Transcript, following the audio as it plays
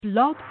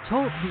Blog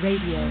Talk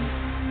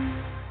Radio.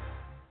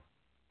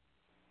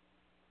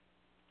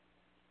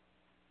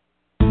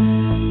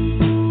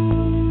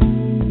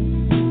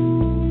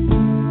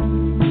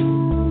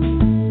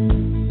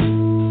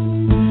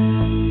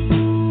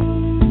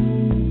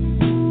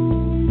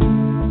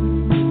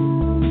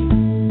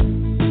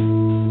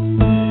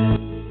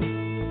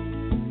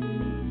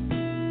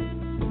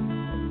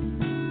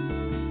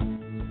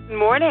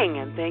 Morning,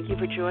 and thank you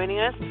for joining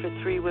us for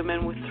Three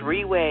Women with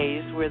Three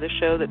Ways. We're the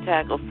show that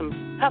tackles some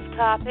tough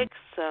topics,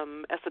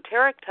 some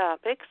esoteric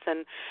topics,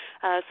 and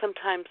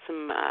sometimes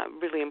some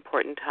really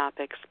important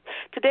topics.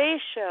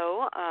 Today's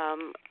show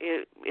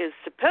is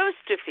supposed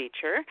to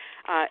feature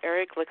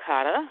Eric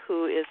Licata,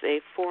 who is a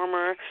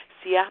former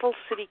Seattle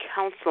City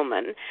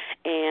Councilman,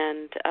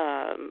 and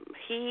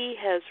he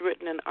has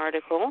written an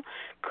article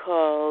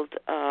called,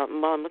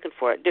 I'm looking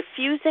for it,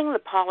 Diffusing the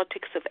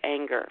Politics of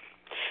Anger.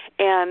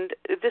 And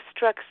this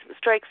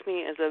strikes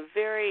me as a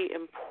very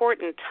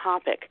important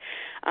topic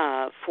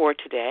for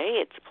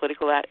today. It's a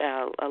political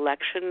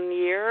election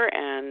year,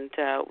 and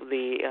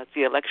the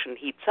election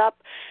heats up,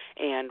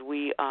 and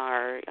we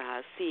are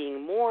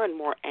seeing more and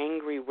more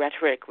angry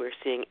rhetoric. We're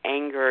seeing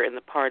anger in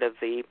the part of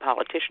the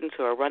politicians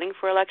who are running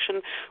for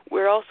election.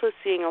 We're also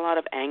seeing a lot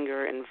of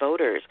anger in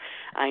voters.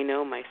 I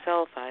know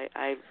myself,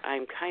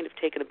 I'm kind of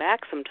taken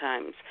aback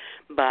sometimes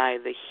by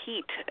the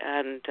heat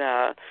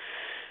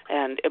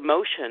and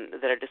emotion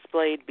that are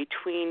displayed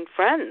between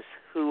friends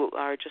who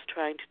are just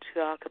trying to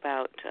talk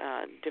about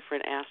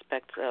different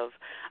aspects of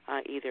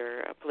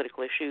either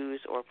political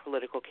issues or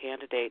political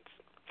candidates.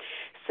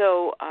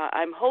 So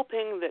I'm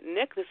hoping that,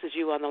 Nick, this is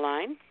you on the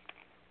line.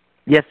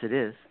 Yes, it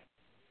is.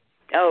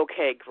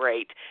 Okay,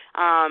 great.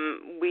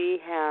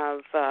 We have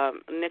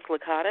Nick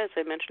Licata, as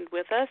I mentioned,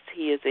 with us.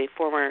 He is a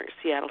former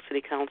Seattle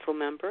City Council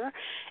member,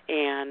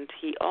 and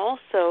he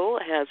also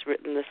has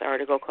written this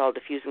article called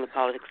Diffusing the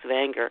Politics of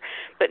Anger.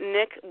 But,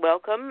 Nick,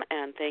 welcome,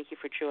 and thank you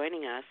for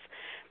joining us.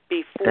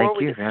 Thank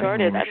you for having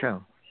me on the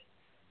show.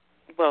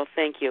 Well,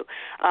 thank you.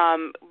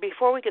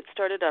 Before we get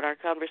started on our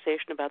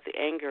conversation about the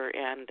anger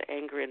and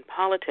anger in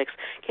politics,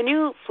 can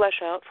you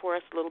flesh out for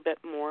us a little bit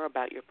more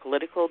about your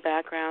political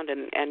background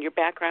and your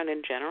background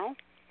in general?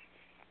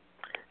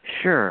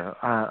 Sure.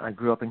 I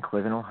grew up in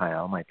Cleveland,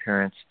 Ohio. My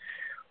parents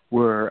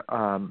were,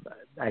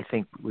 I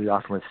think we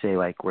often would say,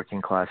 like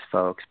working-class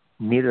folks.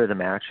 Neither of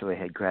them actually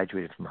had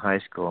graduated from high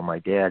school. My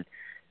dad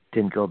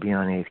didn't go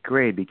beyond 8th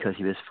grade because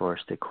he was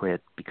forced to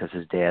quit because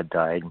his dad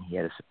died and he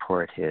had to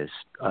support his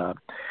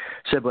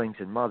siblings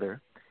and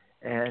mother.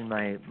 And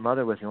my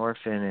mother was an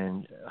orphan,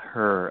 and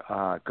her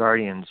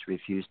guardians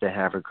refused to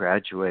have her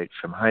graduate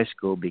from high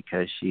school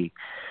because she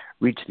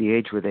reached the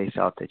age where they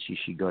felt that she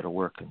should go to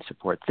work and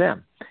support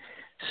them.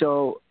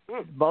 So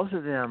both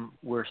of them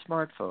were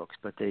smart folks,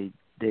 but they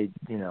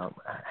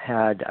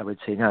had, I would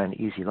say, not an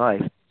easy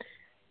life.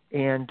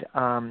 And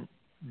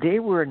they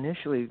were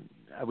initially,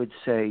 I would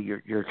say,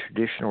 your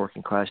traditional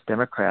working class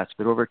Democrats,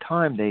 but over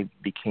time they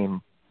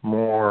became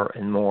more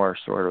and more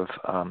sort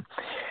of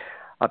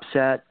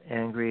upset,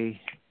 angry,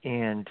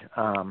 and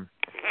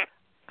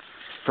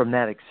from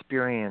that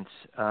experience,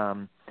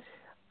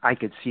 I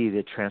could see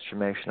the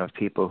transformation of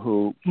people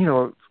who,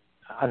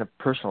 on a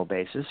personal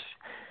basis,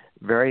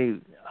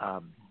 very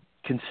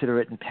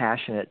considerate and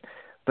passionate,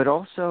 but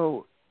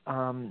also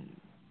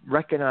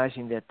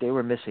recognizing that they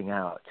were missing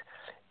out.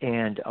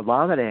 And a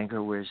lot of that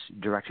anger was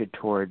directed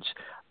towards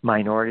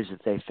minorities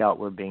that they felt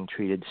were being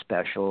treated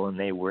special, and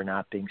they were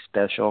not being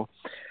special.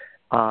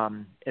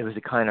 It was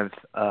a kind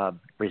of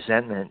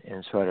resentment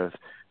and sort of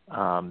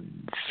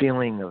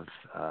feeling of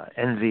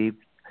envy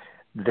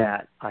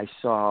that I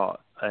saw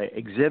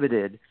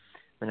exhibited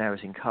when I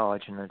was in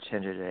college and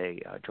attended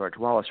a George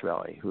Wallace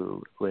rally,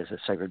 who was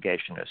a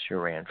segregationist who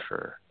ran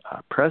for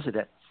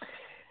president.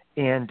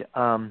 And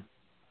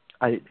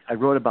I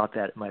wrote about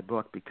that in my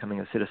book, Becoming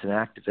a Citizen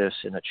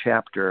Activist, in a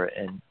chapter,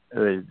 and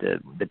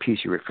the piece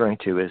you're referring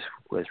to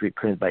was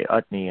reprinted by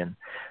Utne, and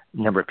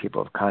a number of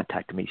people have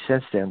contacted me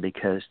since then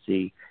because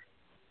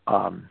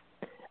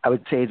I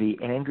would say the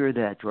anger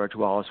that George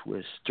Wallace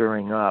was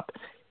stirring up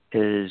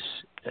is,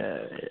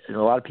 and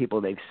a lot of people,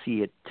 they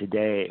see it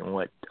today in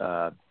what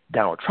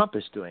Donald Trump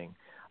is doing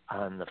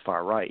on the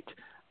far right.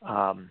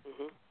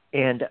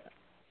 And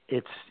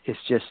it's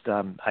just,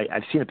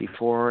 I've seen it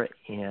before,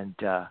 and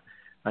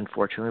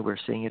unfortunately, we're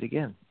seeing it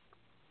again.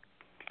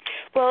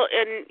 Well,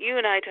 and you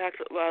and I talked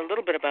a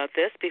little bit about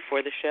this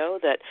before the show,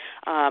 that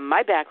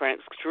my background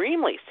is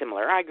extremely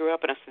similar. I grew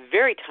up in a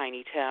very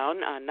tiny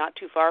town, not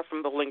too far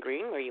from Bowling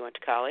Green, where you went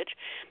to college.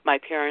 My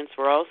parents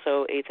were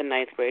also 8th and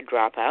 9th grade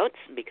dropouts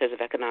because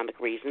of economic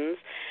reasons.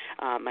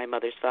 My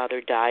mother's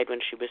father died when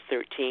she was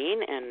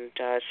 13, and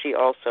she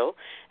also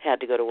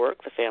had to go to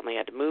work. The family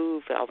had to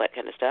move, all that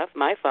kind of stuff.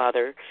 My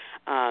father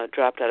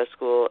dropped out of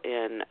school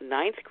in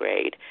 9th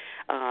grade,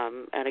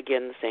 and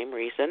again, the same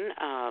reason,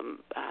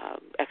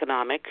 economic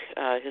comic.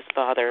 His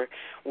father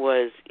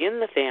was in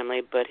the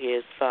family, but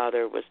his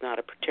father was not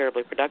a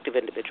terribly productive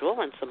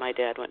individual, and so my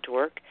dad went to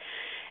work.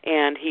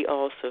 And he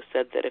also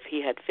said that if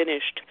he had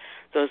finished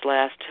those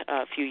last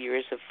few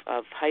years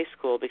of high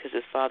school, because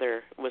his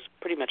father was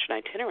pretty much an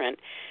itinerant,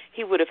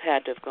 he would have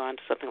had to have gone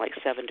to something like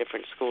 7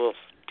 different schools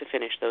to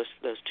finish those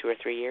 2 or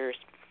 3 years.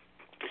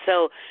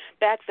 So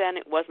back then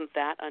it wasn't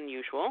that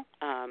unusual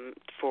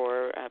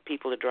for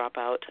people to drop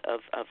out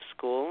of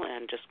school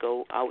and just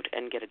go out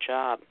and get a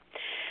job.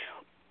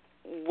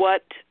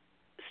 What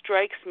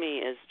strikes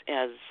me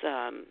as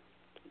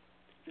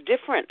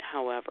different,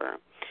 however,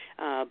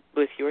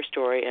 with your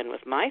story and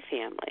with my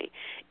family,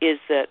 is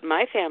that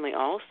my family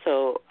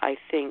also, I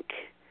think,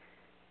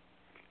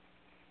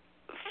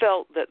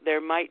 felt that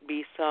there might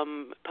be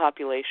some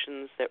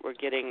populations that were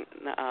getting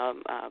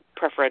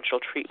preferential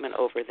treatment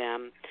over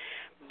them,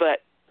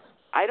 but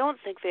I don't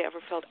think they ever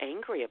felt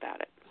angry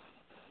about it.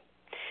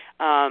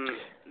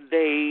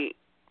 They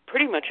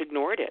pretty much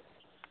ignored it.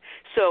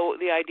 So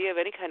the idea of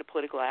any kind of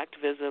political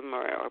activism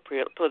or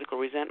political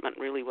resentment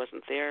really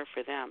wasn't there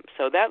for them.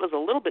 So that was a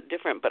little bit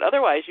different. But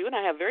otherwise, you and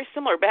I have very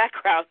similar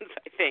backgrounds,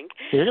 I think.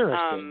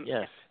 Interesting,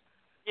 yes.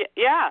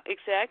 Yeah,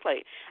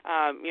 exactly.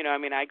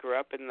 I grew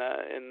up in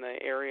the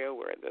area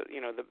where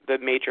the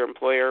major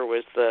employer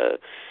was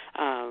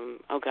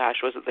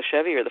was it the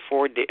Chevy or the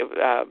Ford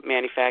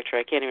manufacturer?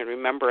 I can't even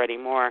remember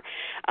anymore.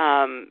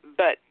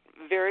 But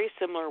very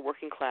similar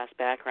working class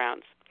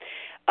backgrounds.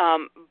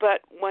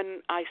 But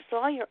when I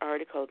saw your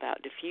article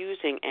about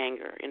diffusing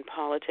anger in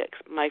politics,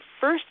 my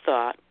first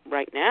thought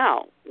right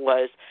now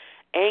was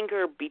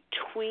anger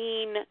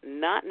between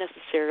not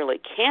necessarily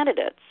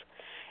candidates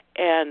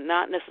and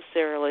not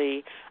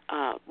necessarily,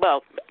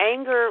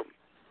 anger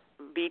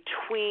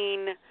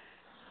between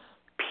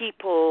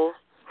people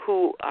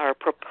who are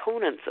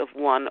proponents of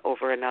one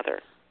over another.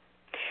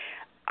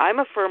 I'm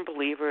a firm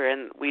believer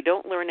in we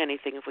don't learn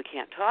anything if we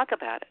can't talk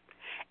about it.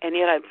 And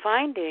yet I'm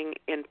finding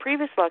in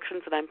previous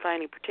elections, and I'm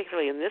finding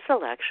particularly in this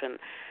election,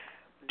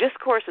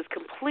 discourse is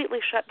completely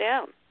shut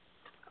down.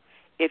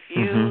 If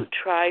you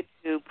try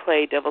to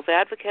play devil's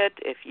advocate,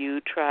 if you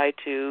try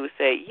to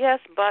say, yes,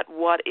 but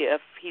what if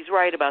he's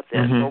right about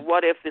this, or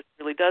what if this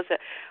really does that,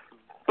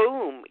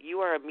 boom, you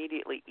are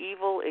immediately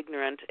evil,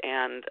 ignorant,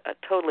 and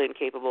totally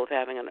incapable of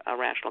having a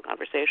rational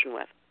conversation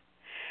with.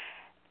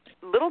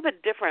 A little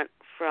bit different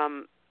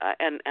from,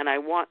 and I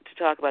want to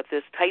talk about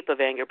this type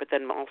of anger, but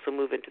then also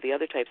move into the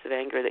other types of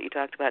anger that you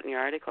talked about in your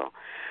article.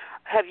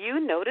 Have you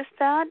noticed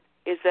that?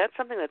 Is that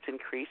something that's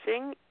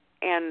increasing?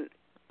 And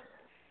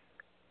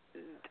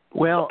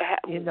well,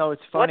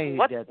 it's funny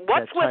what's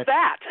with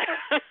that?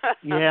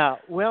 Yeah,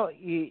 well,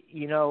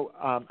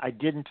 I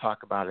didn't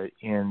talk about it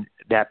in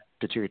that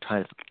particular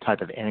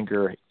type of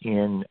anger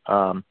in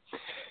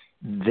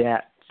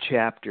that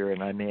chapter,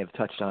 and I may have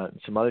touched on it in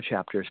some other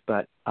chapters,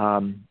 but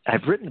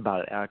I've written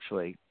about it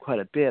actually quite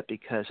a bit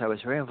because I was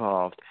very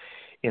involved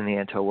in the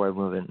anti-war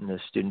movement and the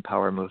student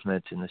power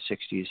movement in the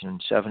 60s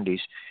and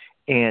 70s.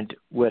 And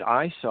what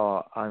I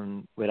saw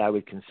on what I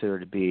would consider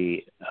to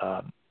be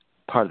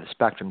part of the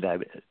spectrum that I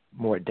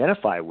more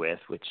identify with,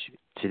 which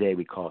today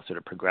we call sort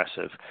of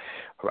progressive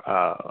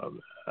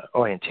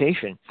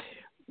orientation,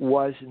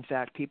 was in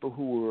fact people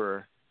who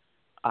were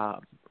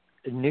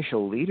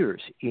initial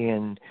leaders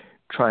in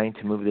trying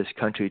to move this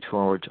country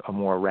towards a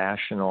more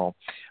rational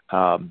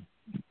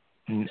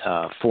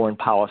foreign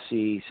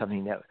policy,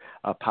 something that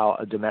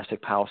a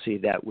domestic policy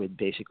that would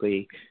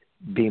basically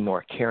be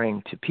more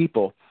caring to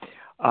people.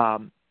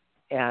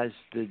 As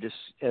the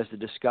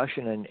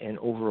discussion and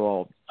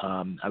overall,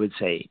 I would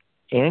say,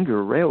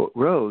 anger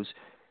rose,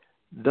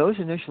 those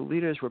initial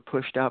leaders were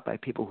pushed out by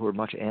people who were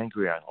much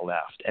angrier on the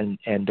left.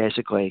 And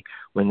basically,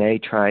 when they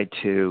tried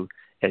to,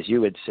 as you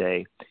would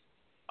say,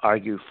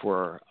 argue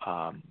for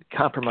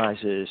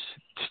compromises,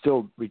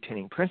 still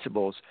retaining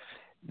principles,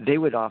 they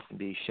would often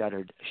be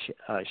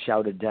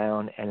shouted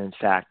down and, in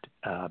fact,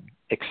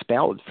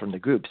 expelled from the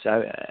groups.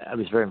 I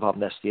was very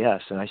involved in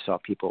SDS, and I saw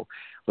people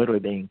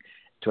literally being,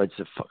 towards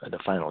the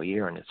final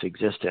year in its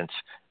existence,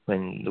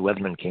 when the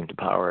Weathermen came to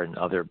power and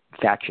other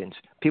factions,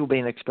 people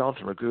being expelled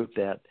from a group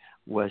that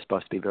was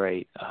supposed to be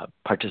very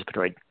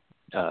participatory,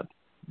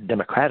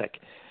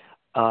 democratic.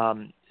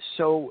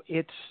 So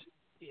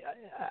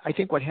I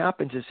think what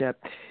happens is that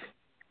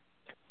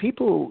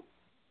people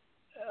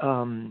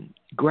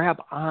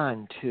grab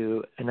on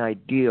to an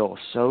ideal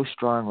so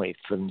strongly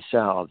for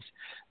themselves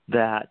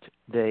that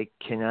they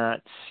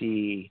cannot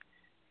see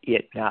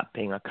it not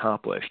being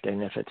accomplished.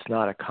 And if it's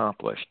not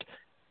accomplished,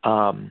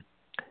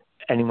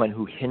 anyone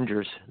who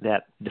hinders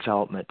that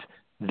development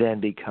then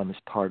becomes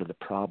part of the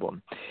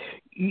problem.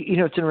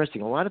 It's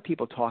interesting. A lot of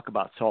people talk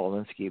about Saul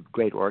Alinsky, a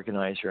great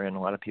organizer, and a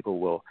lot of people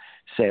will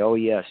say, oh,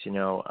 yes,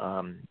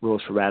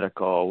 Rules for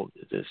Radical,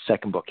 the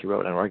second book he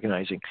wrote on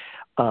organizing,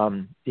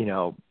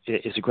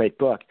 is a great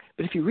book.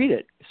 But if you read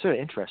it, it's sort of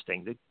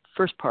interesting. The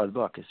first part of the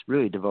book is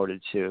really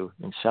devoted to,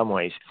 in some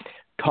ways,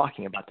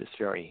 talking about this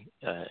very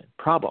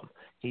problem.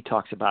 he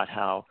talks about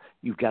how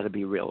you've got to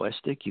be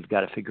realistic. You've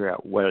got to figure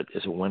out what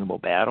is a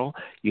winnable battle.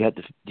 You have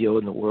to deal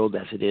in the world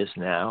as it is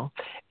now.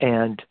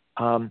 And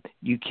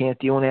you can't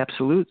deal in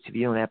absolutes. If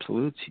you deal in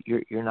absolutes,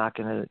 you're not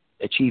going to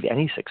achieve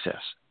any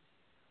success.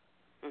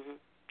 Mm-hmm.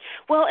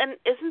 Well, and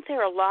isn't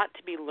there a lot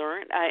to be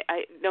learned?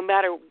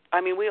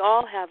 We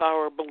all have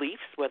our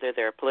beliefs, whether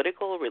they're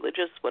political,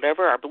 religious,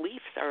 whatever. Our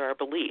beliefs are our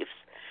beliefs.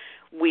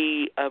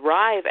 We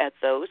arrive at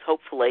those,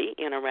 hopefully,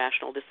 in a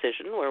rational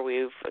decision where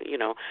we've,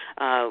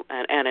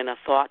 and in a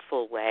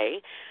thoughtful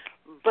way.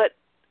 But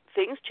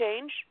things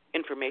change,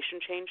 information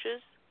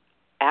changes,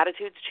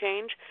 attitudes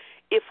change.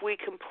 If we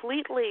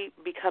completely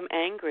become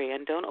angry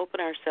and don't open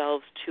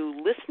ourselves to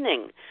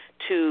listening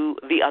to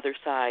the other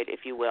side,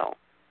 if you will,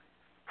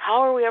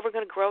 how are we ever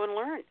going to grow and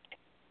learn?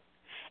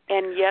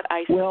 And yet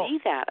I see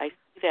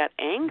that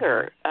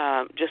anger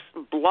just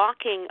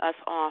blocking us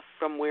off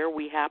from where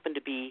we happen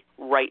to be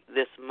right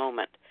this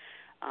moment.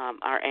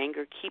 Our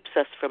anger keeps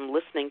us from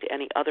listening to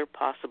any other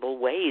possible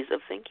ways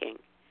of thinking.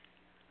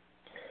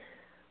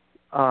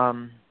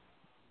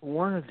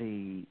 One of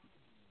the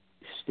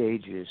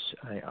stages,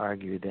 I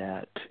argue,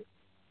 that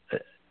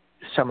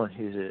someone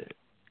who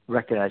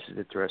recognizes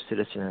that they're a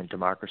citizen in a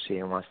democracy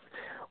and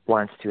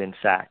wants to, in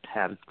fact,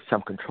 have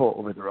some control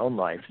over their own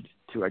life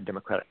through our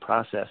democratic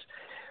process,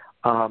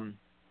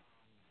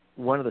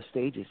 one of the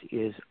stages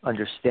is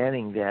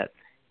understanding that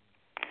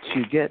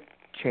to get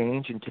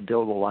change and to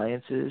build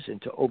alliances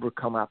and to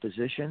overcome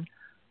opposition,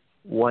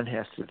 one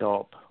has to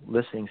develop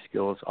listening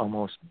skills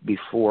almost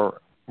before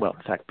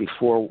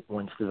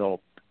one's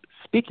developed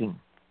speaking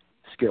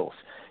skills.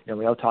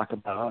 We all talk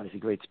about, he's a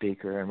great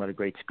speaker and what a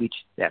great speech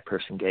that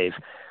person gave.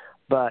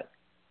 But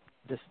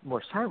this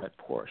more silent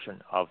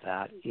portion of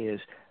that is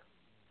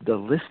the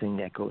listening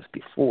that goes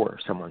before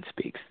someone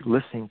speaks,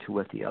 listening to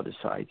what the other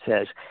side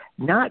says,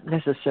 not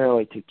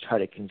necessarily to try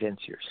to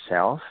convince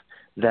yourself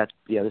that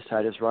the other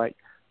side is right,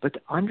 but to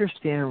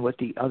understand what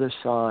the other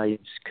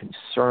side's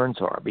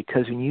concerns are.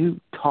 Because when you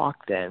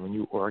talk then, when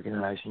you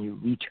organize and you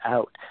reach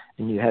out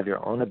and you have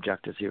your own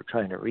objectives you're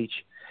trying to reach,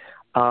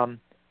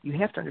 you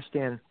have to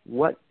understand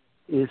what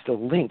is the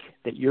link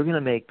that you're going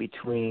to make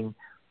between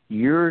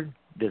your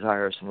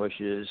desires and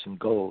wishes and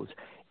goals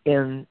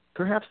and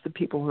perhaps the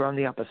people who are on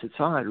the opposite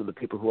side or the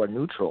people who are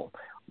neutral.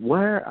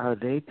 Where are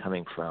they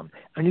coming from?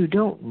 And you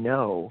don't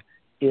know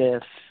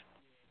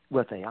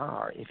what they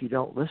are if you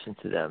don't listen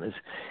to them.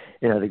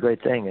 The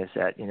great thing is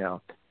that,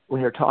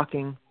 when you're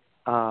talking,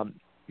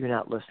 you're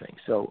not listening.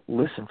 So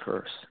listen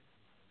first.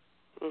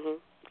 Mm-hmm.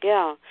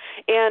 Yeah.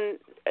 And,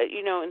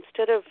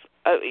 instead of,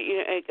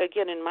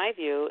 again, in my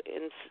view,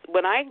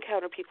 when I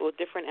encounter people with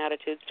different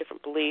attitudes,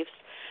 different beliefs,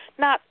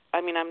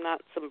 I'm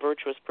not some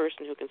virtuous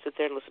person who can sit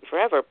there and listen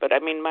forever, but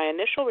my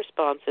initial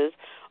response is,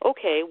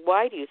 okay,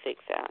 why do you think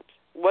that?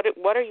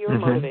 What are your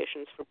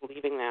motivations for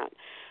believing that?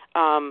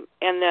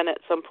 And then at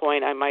some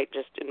point I might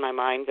just in my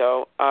mind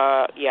go,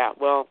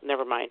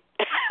 never mind.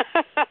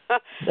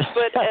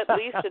 But at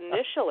least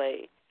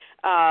initially,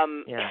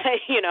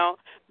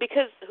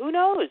 because who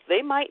knows?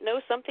 They might know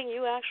something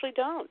you actually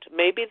don't.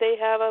 Maybe they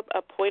have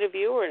a point of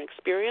view or an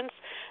experience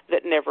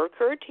that never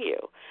occurred to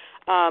you.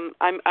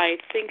 I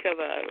think of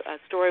a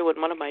story when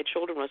one of my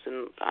children was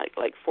in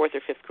like 4th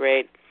or 5th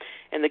grade,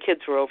 and the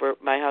kids were over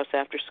at my house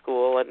after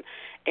school,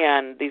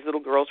 and these little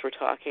girls were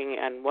talking,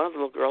 and one of the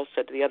little girls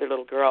said to the other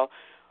little girl,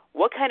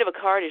 "What kind of a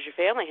car does your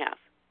family have?"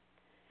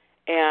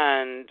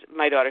 And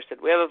my daughter said,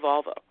 "We have a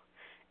Volvo."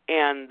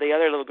 And the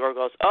other little girl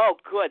goes, "Oh,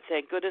 good,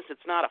 thank goodness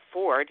it's not a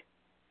Ford."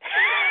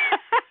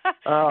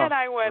 And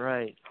I went,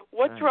 right.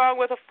 What's wrong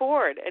with a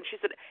Ford? And she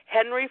said,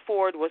 Henry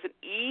Ford was an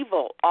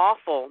evil,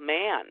 awful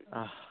man.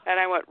 And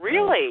I went,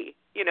 really?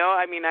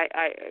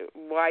 Right.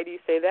 Why do you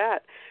say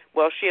that?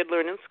 Well, she had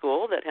learned in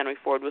school that Henry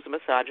Ford was a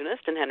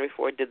misogynist, and Henry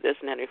Ford did this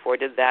and Henry Ford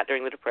did that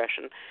during the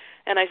Depression.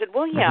 And I said,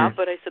 well, yeah,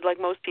 but I said, like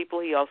most people,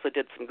 he also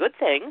did some good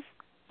things.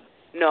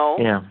 No,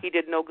 he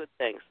did no good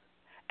things.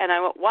 And I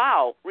went,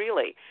 wow,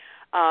 really?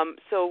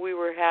 So we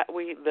were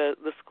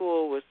the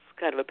school was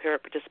kind of a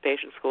parent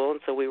participation school,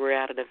 and so we were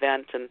at an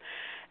event, and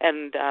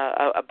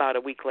about a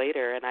week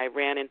later, and I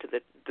ran into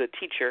the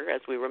teacher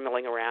as we were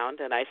milling around,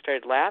 and I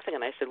started laughing,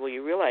 and I said, well,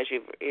 you realize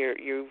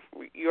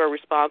you are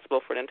responsible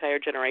for an entire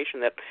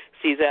generation that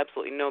sees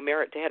absolutely no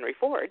merit to Henry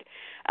Ford.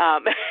 Wow.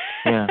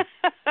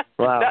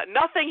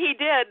 Nothing he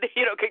did,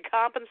 could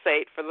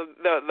compensate for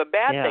the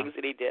bad things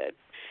that he did.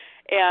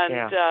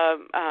 And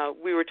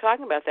we were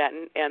talking about that,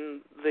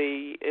 and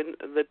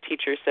the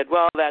teacher said,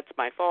 well, that's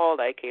my fault.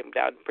 I came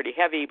down pretty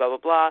heavy, blah, blah,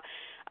 blah.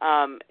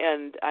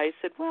 And I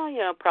said, well,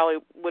 probably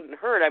wouldn't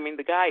hurt.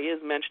 The guy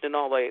is mentioned in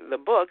all the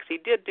books. He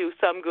did do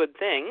some good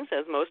things,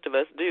 as most of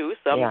us do,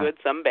 some good,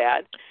 some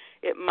bad.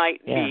 It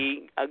might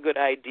be a good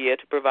idea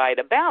to provide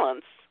a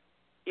balance,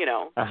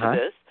 to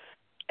this.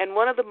 And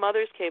one of the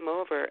mothers came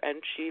over,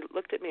 and she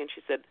looked at me, and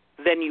she said,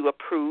 then you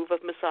approve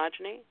of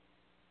misogyny?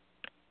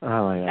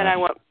 Oh, yeah. And I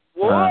went,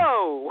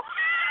 whoa.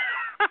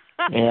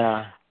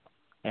 Yeah.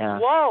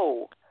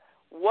 Whoa.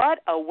 What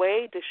a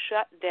way to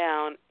shut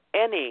down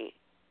any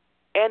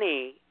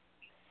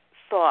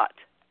thought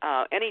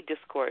any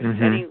discourse,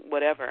 Mm-hmm. any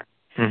whatever.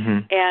 Mm-hmm.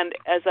 And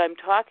as I'm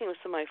talking with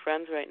some of my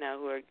friends right now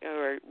who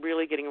are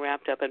really getting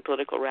wrapped up in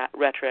political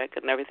rhetoric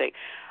and everything,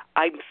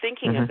 I'm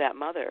thinking Mm-hmm. of that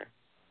mother.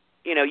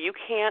 You know, you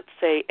can't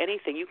say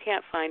anything. You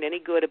can't find any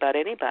good about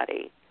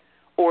anybody,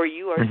 or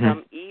you are Mm-hmm.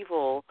 some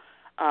evil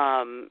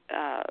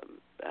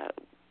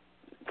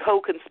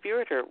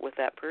co-conspirator with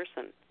that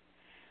person.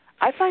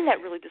 I find that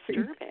really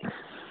disturbing.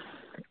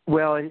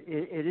 Well, it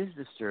is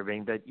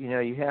disturbing, but, you know,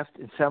 you have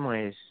to, in some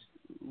ways,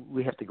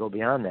 we have to go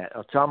beyond that.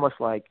 It's almost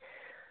like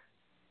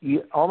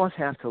you almost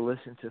have to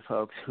listen to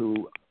folks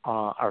who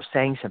are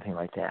saying something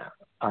like that.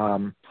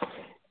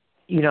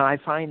 You know, I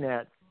find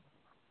that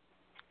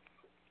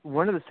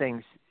one of the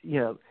things, you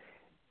know,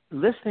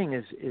 listening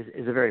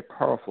is a very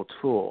powerful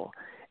tool.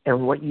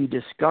 And what you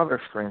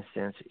discover, for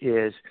instance,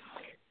 is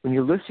when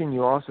you listen,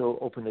 you also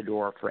open the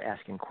door for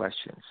asking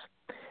questions.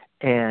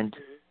 And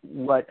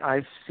what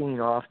I've seen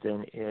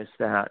often is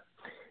that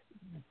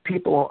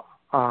people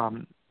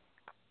assume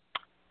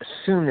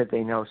that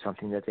they know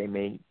something that they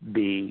may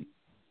be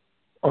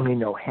only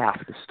know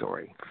half the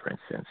story, for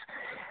instance.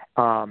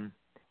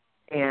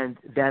 And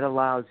that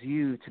allows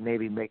you to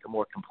maybe make a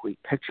more complete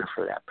picture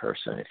for that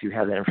person if you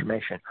have that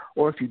information.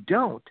 Or if you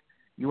don't,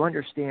 you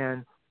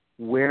understand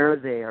where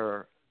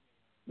they're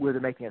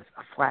making a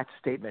flat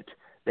statement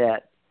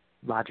that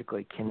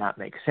logically cannot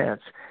make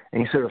sense,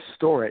 and you sort of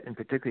store it, and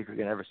particularly if you're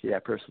going to ever see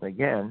that person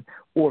again,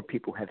 or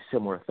people have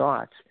similar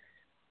thoughts,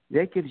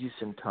 that gives you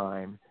some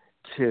time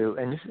to,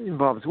 and this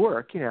involves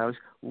work, you know, is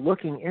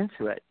looking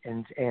into it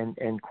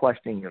and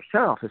questioning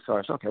yourself as far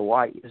as, okay,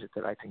 why is it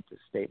that I think this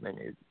statement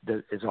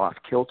is off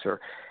kilter?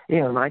 You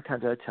know, 9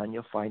 times out of 10,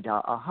 you'll find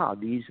out,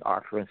 these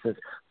are, for instance,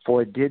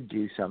 Ford did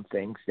do some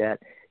things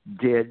that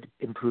did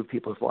improve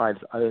people's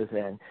lives other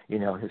than, you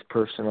know, his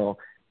personal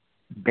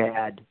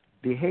bad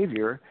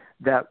behavior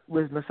that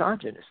was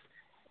misogynist.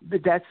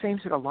 But that same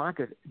sort of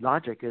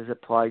logic is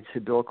applied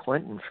to Bill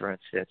Clinton, for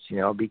instance, you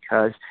know,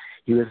 because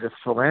he was a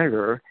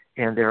philanderer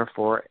and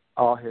therefore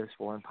all his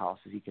foreign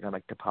policies,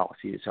 economic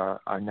policies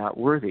are not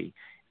worthy.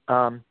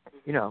 You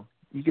know,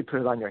 you could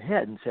put it on your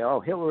head and say, oh,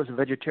 Hitler was a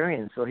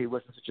vegetarian, so he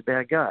wasn't such a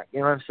bad guy. You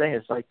know what I'm saying?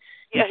 It's like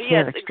you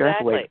can't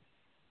extrapolate.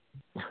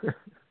 Exactly.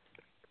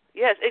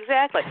 Yes,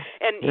 exactly.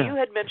 And Yeah. you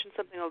had mentioned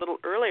something a little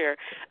earlier.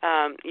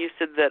 You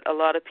said that a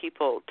lot of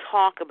people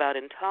talk about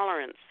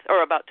intolerance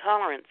or about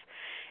tolerance.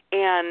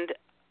 And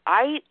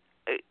I,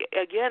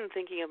 again,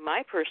 thinking of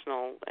my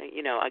personal,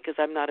 you know, because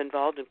I'm not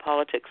involved in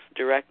politics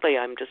directly.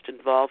 I'm just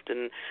involved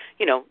in,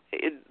 you know,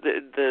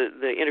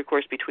 the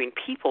intercourse between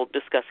people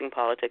discussing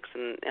politics.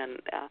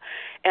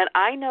 And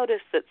I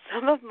noticed that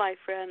some of my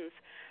friends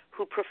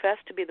who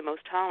profess to be the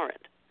most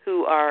tolerant,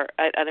 who are,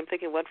 and I'm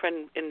thinking one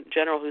friend in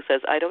general who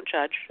says, I don't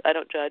judge,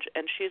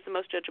 and she's the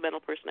most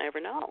judgmental person I ever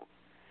know.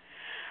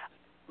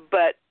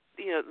 But,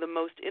 you know, the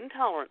most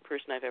intolerant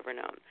person I've ever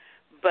known.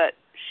 But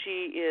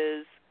she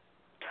is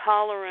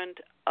tolerant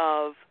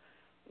of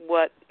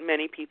what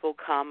many people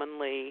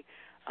commonly,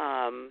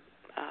 I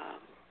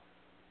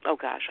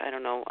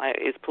don't know,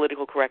 is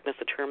political correctness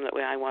a term that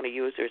I want to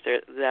use, or is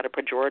that a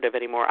pejorative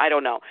anymore? I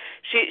don't know.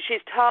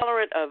 She's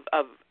tolerant of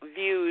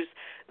views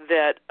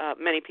that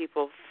many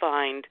people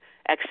find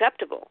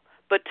acceptable,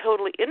 but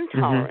totally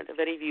intolerant of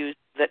any views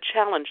that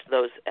challenge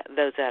those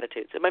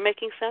attitudes. Am I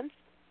making sense?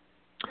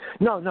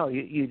 No,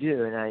 you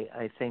do, and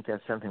I think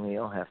that's something we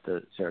all have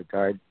to sort of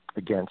guard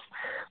against.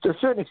 To a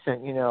certain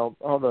extent, you know,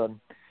 all the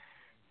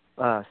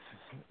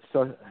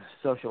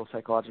social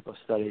psychological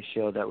studies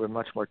show that we're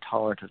much more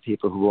tolerant of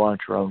people who belong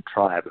to our own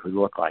tribe, who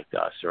look like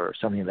us, or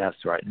something of that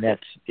sort. And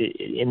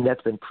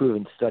that's been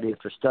proven study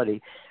after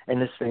study.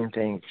 And the same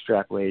thing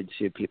extrapolated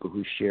to people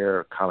who share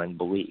a common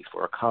belief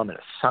or a common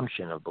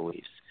assumption of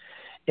beliefs.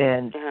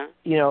 And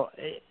you know,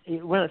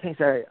 one of the things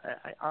I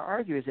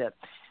argue is that,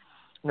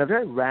 in a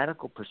very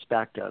radical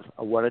perspective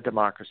of what a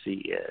democracy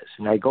is,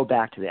 and I go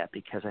back to that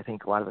because I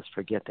think a lot of us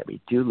forget that we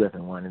do live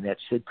in one, and that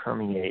should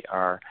permeate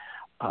our,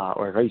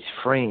 or at least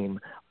frame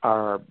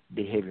our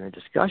behavior and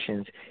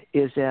discussions,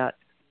 is that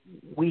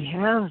we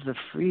have the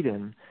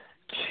freedom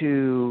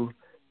to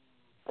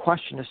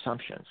question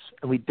assumptions,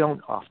 and we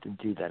don't often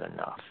do that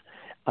enough,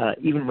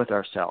 even with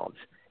ourselves.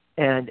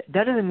 And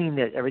that doesn't mean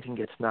that everything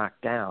gets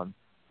knocked down,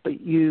 but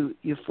you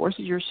force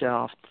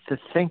yourself to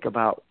think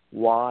about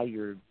why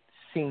you're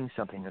seeing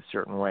something a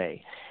certain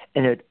way.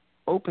 And it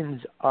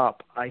opens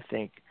up, I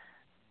think,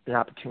 an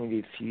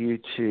opportunity for you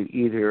to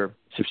either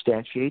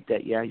substantiate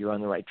that, yeah, you're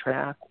on the right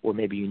track, or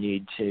maybe you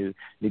need to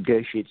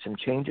negotiate some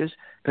changes.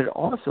 But it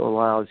also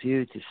allows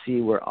you to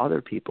see where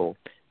other people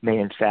may,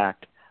 in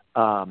fact,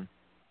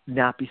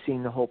 not be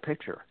seeing the whole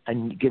picture,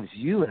 and gives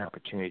you an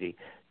opportunity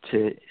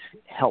to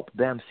help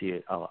them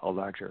see a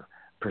larger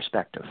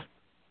perspective.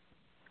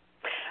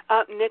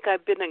 Nick,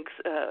 I've been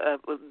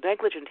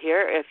negligent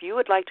here. If you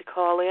would like to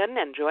call in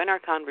and join our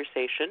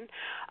conversation,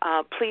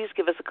 please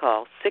give us a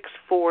call,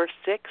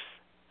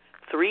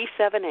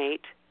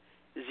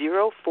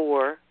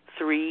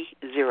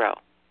 646-378-0430.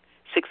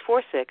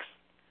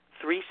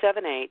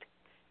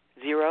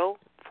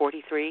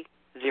 646-378-0430.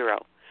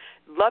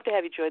 love to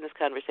have you join this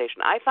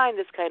conversation. I find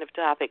this kind of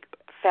topic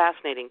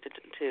fascinating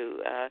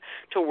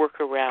to work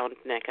around,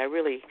 Nick. I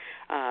really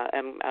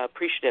am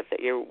appreciative that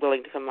you're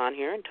willing to come on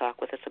here and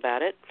talk with us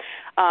about it.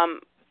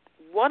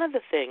 One of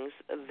the things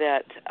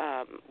that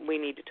we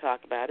need to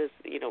talk about is,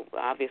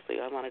 obviously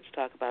I wanted to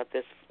talk about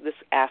this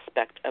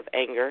aspect of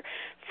anger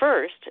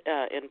first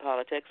in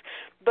politics,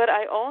 but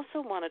I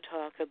also want to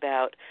talk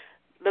about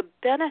the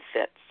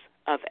benefits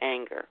of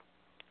anger.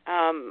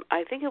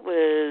 I think it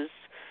was,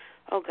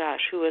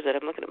 who was it?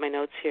 I'm looking at my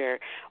notes here.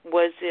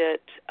 Was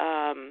it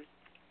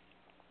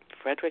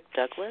Frederick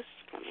Douglass?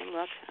 Let me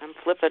look.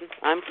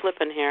 I'm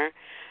flipping here.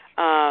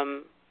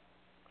 I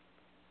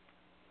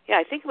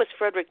think it was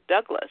Frederick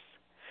Douglass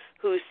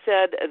who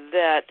said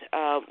that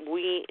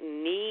we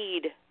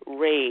need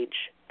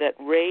rage. That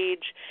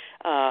rage,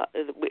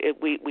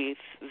 we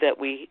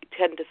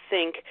tend to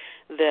think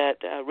that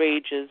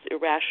rage is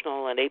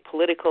irrational and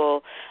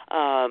apolitical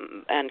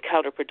and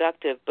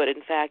counterproductive, but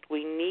in fact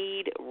we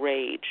need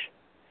rage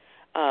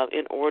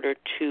in order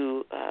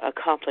to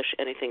accomplish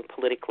anything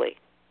politically.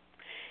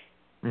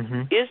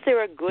 Mm-hmm. Is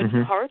there a good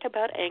part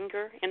about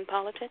anger in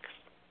politics?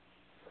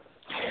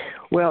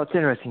 Well, it's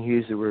interesting you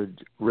use the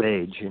word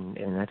rage,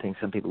 and I think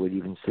some people would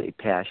even say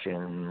passion.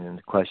 And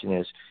the question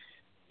is,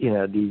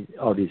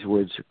 all these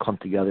words are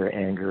clumped together: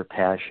 anger,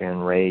 passion,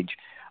 rage.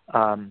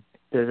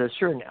 There's a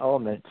certain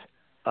element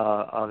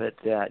of it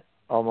that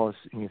almost,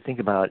 when you think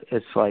about it,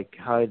 it's like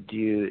how do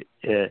you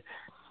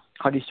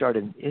start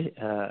an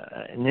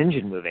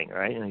engine moving,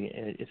 right?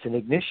 It's an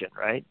ignition,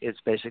 right? It's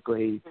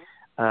basically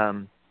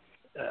a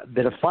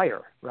bit of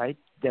fire, right,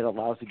 that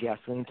allows the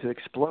gasoline to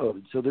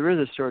explode. So there is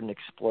a certain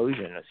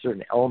explosion, a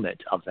certain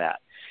element of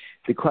that.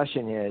 The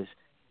question is,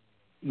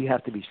 you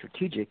have to be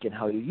strategic in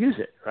how you use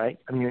it, right?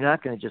 I mean, you're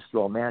not going to just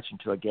throw a match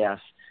into a can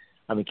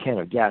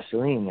of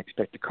gasoline and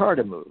expect the car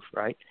to move,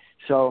 right?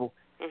 So,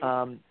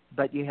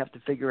 but you have to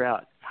figure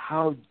out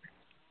how,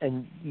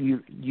 and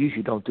you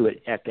usually don't do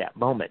it at that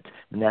moment.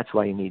 And that's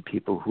why you need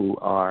people who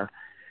are,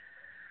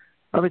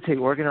 I would say,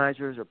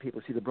 organizers, or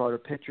people who see the broader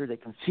picture. They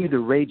can see the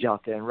rage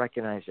out there and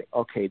recognize that,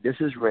 okay, this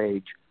is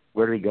rage.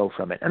 Where do we go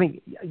from it? I mean,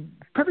 a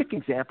perfect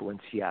example in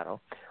Seattle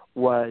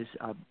was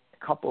a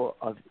couple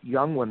of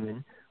young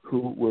women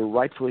who were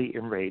rightfully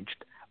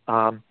enraged,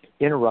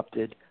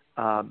 interrupted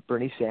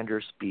Bernie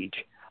Sanders'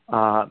 speech,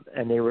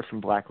 and they were from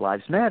Black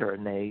Lives Matter,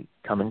 and they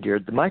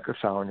commandeered the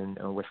microphone in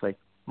Westlake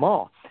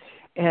Mall.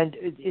 And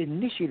it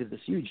initiated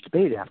this huge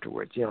debate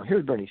afterwards.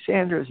 Here's Bernie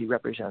Sanders. He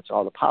represents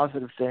all the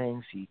positive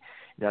things. He's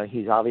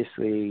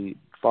obviously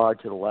far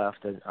to the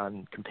left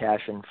on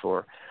compassion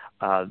for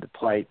the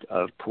plight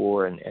of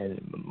poor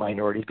and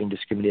minorities being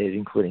discriminated,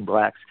 including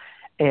blacks.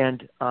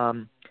 And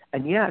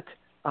yet,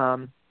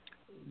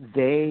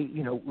 they,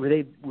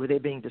 were they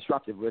being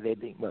disruptive?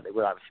 They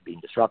were obviously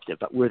being disruptive,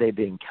 but were they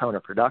being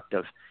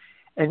counterproductive?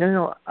 And there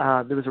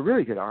was a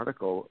really good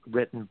article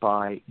written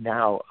by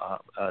now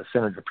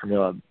Senator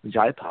Pramila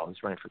Jayapal,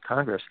 who's running for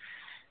Congress,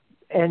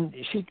 and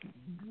she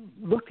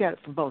looked at it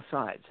from both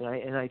sides.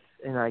 And I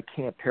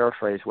can't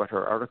paraphrase what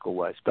her article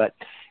was, but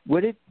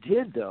what it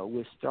did though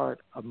was start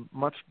a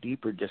much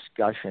deeper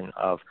discussion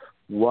of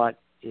what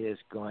is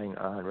going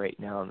on right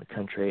now in the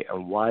country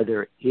and why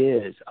there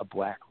is a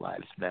Black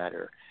Lives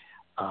Matter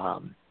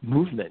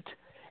movement,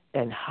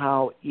 and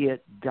how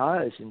it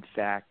does in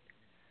fact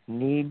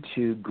need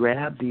to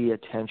grab the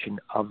attention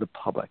of the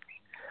public.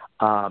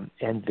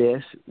 And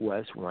this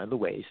was one of the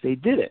ways they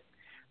did it.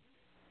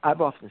 I've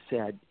often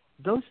said,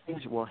 those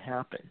things will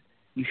happen.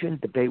 You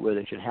shouldn't debate whether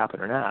they should happen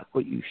or not.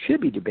 What you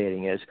should be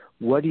debating is,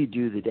 what do you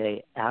do the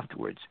day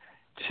afterwards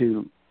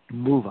to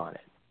move on it?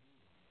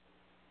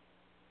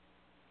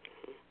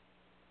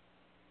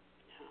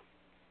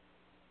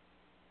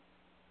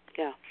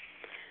 Yeah.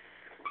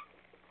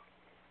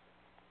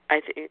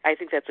 I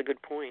think that's a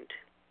good point.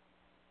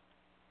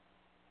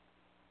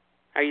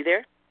 Are you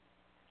there?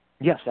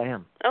 Yes, I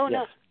am. Oh, yes.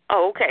 no.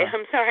 Oh, okay.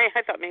 I'm sorry.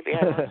 I thought maybe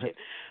I lost you.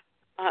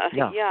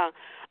 Yeah.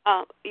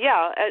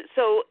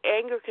 So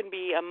anger can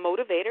be a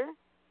motivator,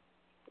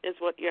 is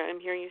what I'm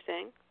hearing you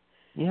saying?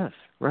 Yes,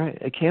 right.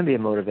 It can be a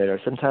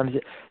motivator. Sometimes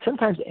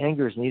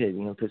anger is needed,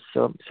 because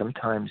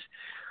sometimes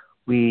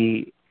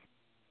we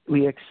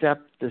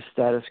accept the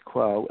status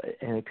quo,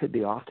 and it could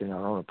be often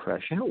our own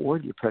oppression or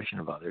the oppression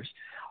of others,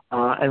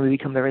 and we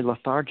become very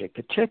lethargic,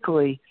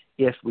 particularly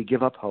if we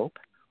give up hope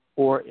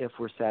or if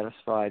we're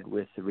satisfied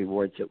with the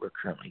rewards that we're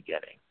currently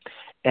getting.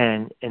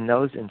 And in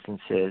those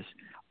instances,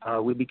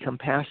 we become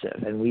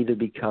passive, and we either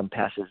become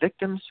passive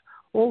victims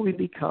or we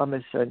become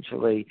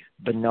essentially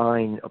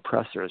benign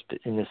oppressors,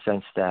 in the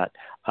sense that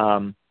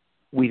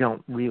we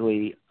don't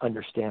really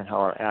understand how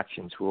our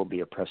actions will be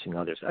oppressing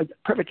others. A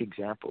perfect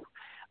example,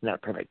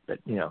 not perfect, but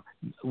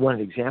one of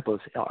the examples,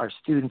 our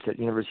students at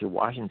the University of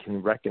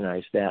Washington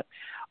recognize that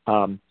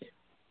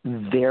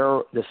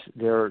their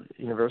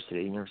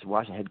university, University of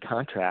Washington, had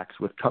contracts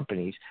with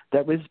companies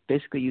that was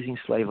basically using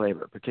slave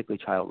labor,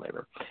 particularly child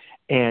labor.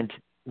 And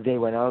they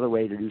went out of the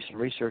way to do some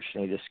research,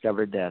 and they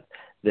discovered that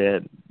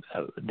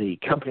the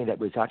company that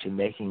was actually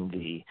making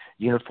the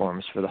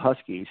uniforms for the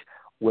Huskies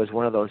was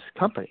one of those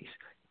companies,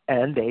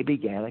 and they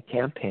began a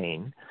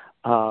campaign,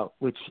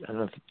 which I don't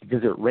know if it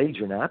gives it rage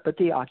or not, but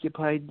they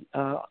occupied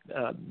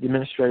the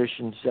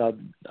administration's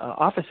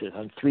offices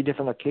on 3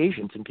 different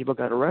occasions, and people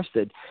got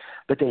arrested.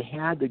 But they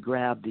had to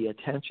grab the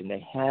attention.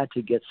 They had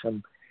to get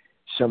some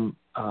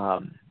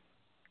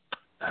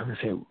I'm going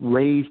to say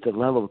raise the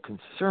level of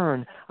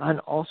concern on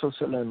also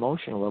sort of an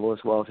emotional level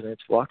as well as an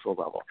intellectual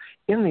level.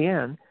 In the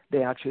end,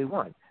 they actually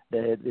won.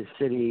 The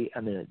city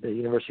and the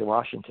University of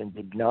Washington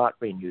did not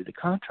renew the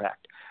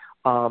contract.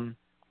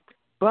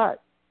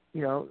 But,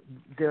 you know,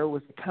 there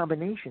was a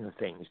combination of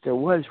things. There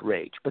was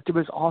rage, but there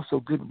was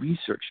also good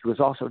research. There was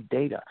also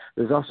data.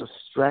 There was also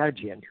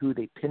strategy on who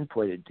they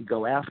pinpointed to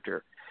go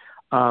after.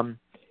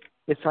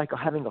 It's like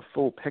having a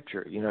full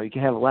picture. You know, you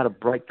can have a lot of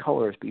bright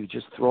colors, but you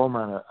just throw them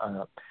on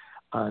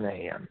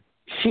a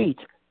sheet,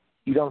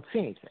 you don't see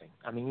anything.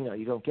 I mean, you know,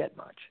 you don't get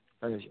much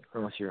unless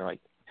you're like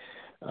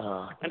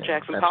and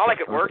Jackson Pollock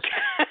at work.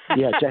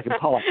 Yeah, Jackson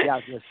Pollock. Yeah, I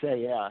was going to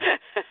say, yeah.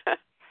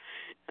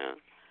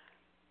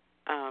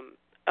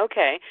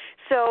 Okay,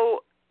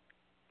 so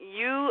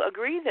you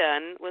agree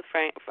then with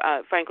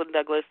Franklin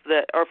Douglas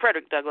or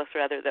Frederick Douglass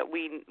rather,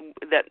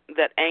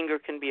 that anger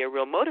can be a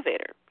real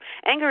motivator.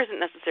 Anger isn't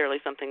necessarily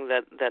something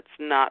that's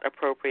not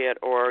appropriate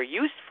or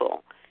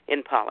useful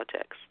in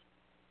politics.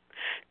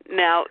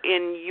 Now,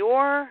 in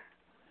your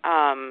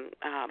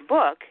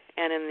book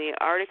and in the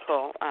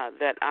article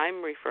that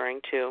I'm referring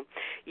to,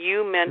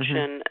 you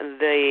mention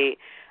a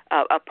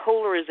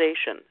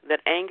polarization,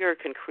 that anger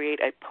can create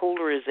a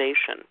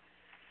polarization,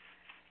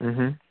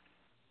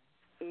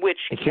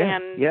 which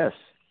can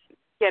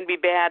be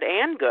bad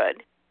and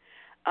good.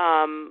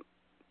 How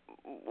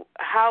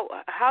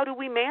do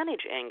we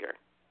manage anger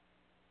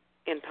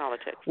in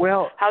politics?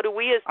 Well, how do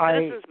we as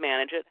citizens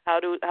manage it? How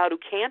do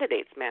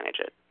candidates manage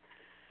it?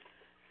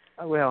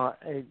 Well,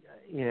 I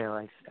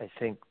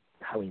think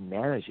how we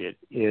manage it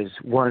is,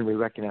 one, we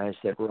recognize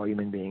that we're all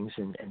human beings,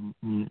 and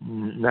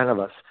none of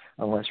us,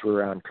 unless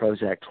we're on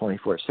Prozac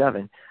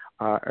 24/7,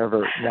 are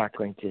ever not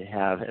going to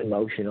have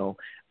emotional,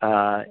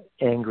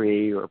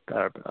 angry, or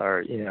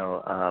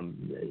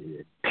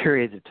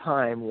periods of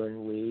time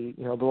when we,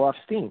 blow off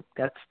steam.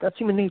 That's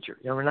human nature.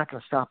 We're not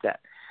going to stop that.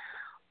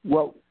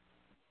 Well,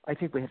 I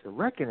think we have to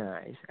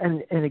recognize,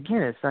 and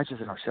again, it's not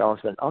just in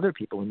ourselves, but in other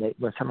people. When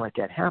something like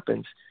that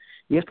happens,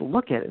 you have to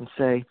look at it and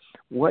say,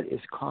 what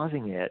is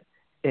causing it,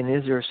 and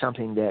is there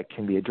something that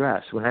can be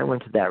addressed? When I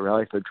went to that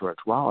rally for George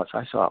Wallace,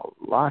 I saw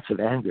lots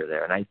of anger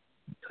there, and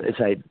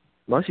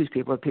most of these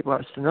people are people I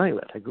was familiar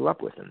with. I grew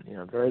up with them,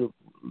 very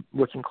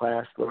working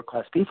class, lower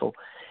class people.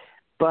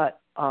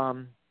 But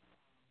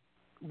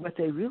what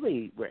they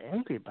really were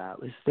angry about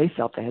was they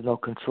felt they had no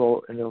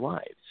control in their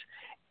lives.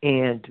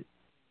 And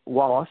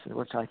Wallace,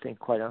 which I think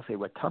quite honestly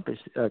what Trump is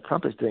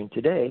doing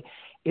today,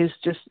 is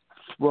just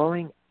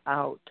throwing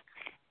out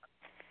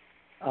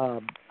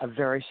a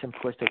very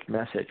simplistic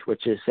message,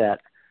 which is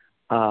that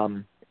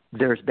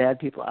there's bad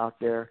people out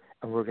there,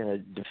 and we're going to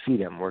defeat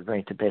them. We're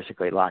going to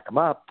basically lock them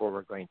up, or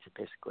we're going to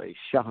basically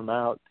shove them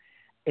out.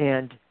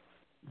 And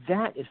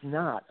that is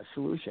not a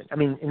solution. I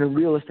mean, in a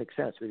realistic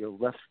sense, whether you're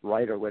left,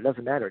 right, or what, it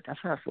doesn't matter.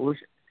 That's not a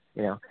solution.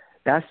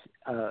 That's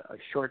a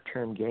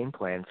short-term game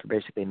plan for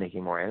basically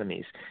making more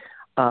enemies.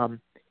 And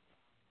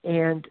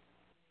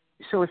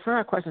so it's not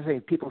a question of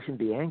saying people shouldn't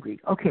be angry.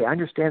 Okay, I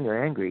understand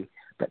they're angry,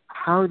 but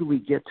how do we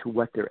get to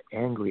what they're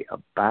angry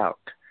about?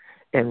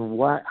 And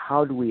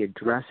how do we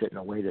address it in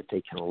a way that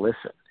they can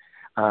listen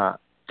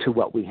to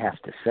what we have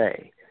to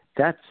say?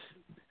 That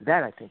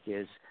I think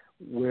is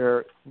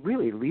where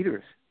really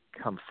leaders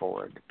come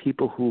forward,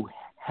 people who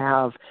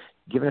have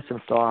given it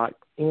some thought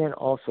and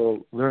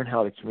also learn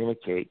how to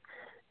communicate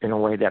in a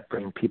way that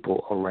bring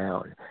people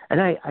around. And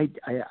I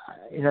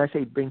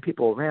say bring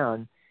people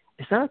around,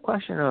 it's not a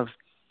question of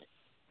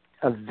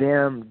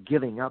them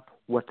giving up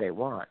what they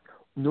want,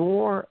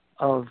 nor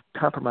of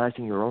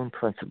compromising your own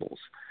principles,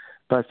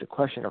 but it's a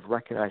question of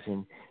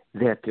recognizing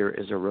that there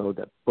is a road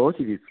that both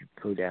of you could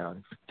go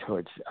down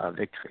towards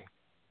victory.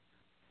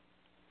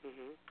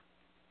 Mm-hmm.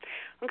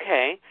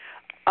 Okay.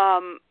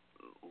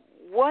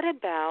 What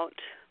about,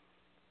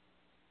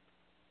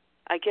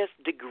 I guess,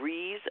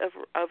 degrees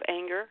of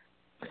anger?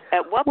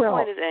 At what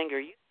point is anger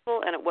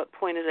useful, and at what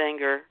point is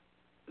anger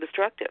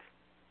destructive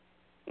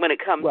when it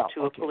comes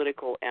to a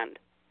political end?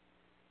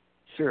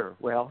 Sure.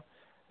 Well,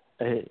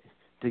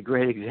 the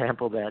great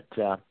example that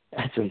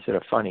actually sort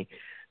of funny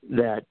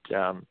that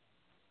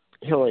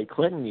Hillary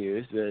Clinton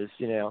used was,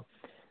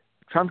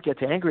 Trump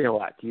gets angry a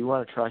lot. Do you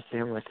want to trust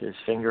him with his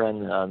finger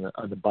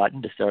on the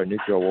button to start a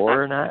nuclear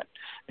war or not?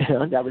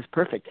 That was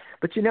perfect.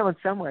 But in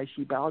some ways,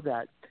 she borrowed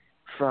that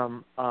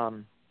from I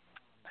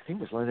think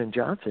it was Lyndon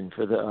Johnson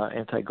for the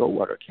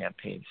anti-Goldwater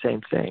campaign.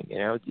 Same thing.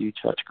 You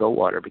touch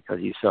Goldwater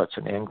because you saw it's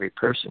an angry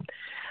person.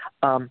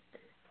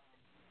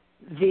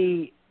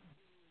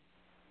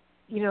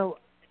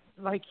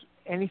 Like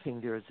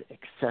anything, there's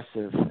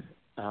excessive.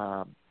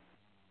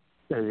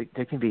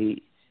 There can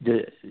be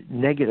the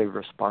negative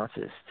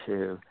responses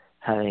to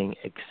having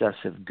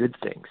excessive good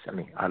things. I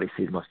mean,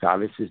 obviously the most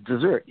obvious is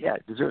dessert. Yeah,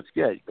 dessert's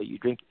good, but you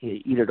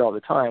eat it all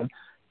the time,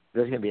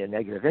 there's going to be a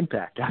negative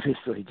impact.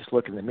 Obviously, just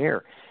look in the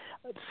mirror.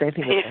 Same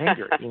thing with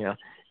anger.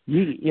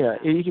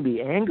 You can be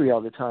angry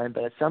all the time,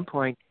 but at some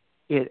point,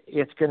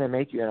 it's going to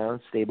make you an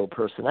unstable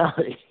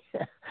personality.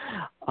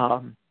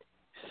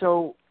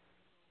 So,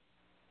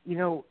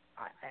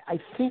 I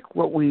think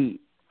what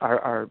we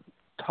are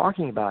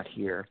talking about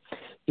here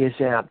is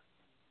that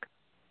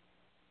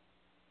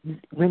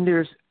when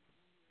there's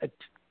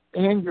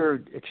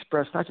anger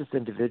expressed, not just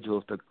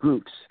individuals, but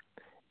groups,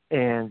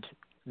 and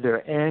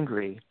they're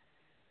angry,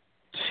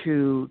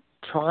 to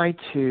try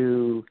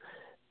to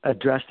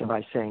address them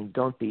by saying,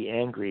 don't be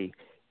angry,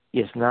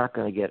 is not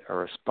going to get a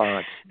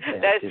response.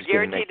 That's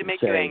guaranteed to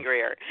make you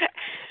angrier.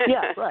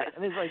 Yeah, right. I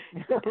mean, it's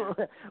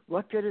like,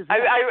 what good is that?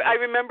 I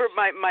remember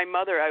my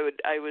mother.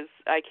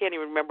 I can't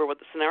even remember what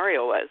the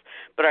scenario was,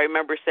 but I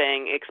remember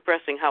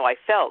expressing how I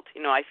felt.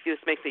 This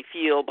makes me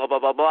feel blah blah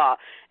blah blah,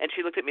 and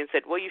she looked at me and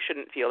said, "Well, you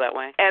shouldn't feel that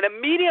way." And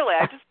immediately,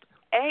 I just,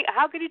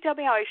 how can you tell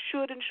me how I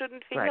should and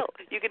shouldn't feel?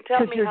 Right. You can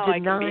tell me how I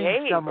can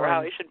behave or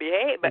how I should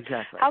behave, but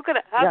exactly. how can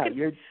it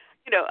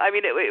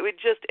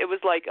was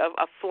like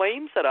a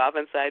flame set off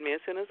inside me as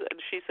soon as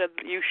she said,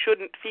 "You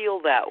shouldn't feel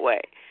that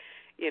way."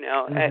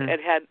 Mm-hmm. It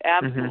had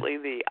absolutely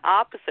the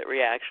opposite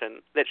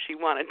reaction that she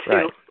wanted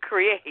to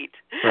create.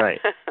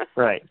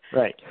 Right.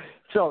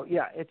 So,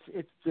 yeah,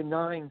 it's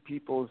denying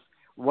people's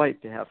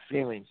right to have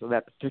feelings, or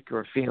that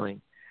particular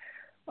feeling.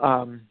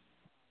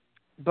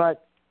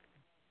 But,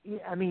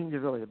 I mean,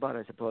 there's really about it,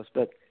 I suppose.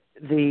 But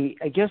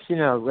I guess,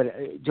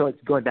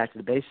 going back to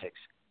the basics,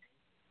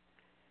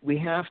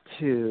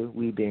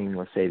 we being,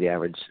 let's say, the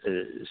average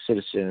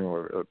citizen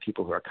or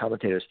people who are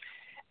commentators,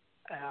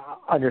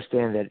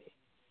 understand that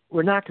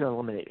we're not going to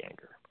eliminate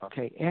anger.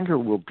 Okay, anger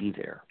will be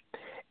there,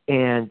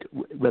 and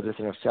whether it's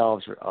in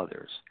ourselves or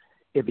others,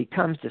 it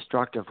becomes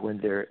destructive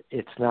when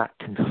it's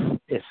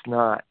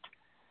not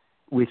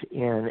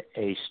within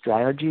a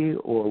strategy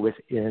or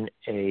within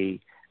a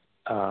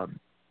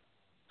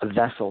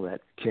vessel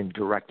that can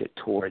direct it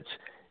towards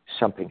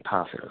something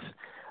positive.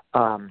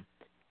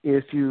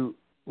 If you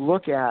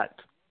look at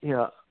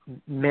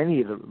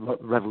many of the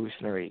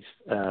revolutionary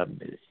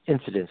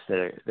incidents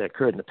that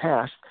occurred in the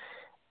past,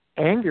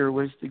 anger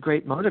was the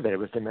great motivator. It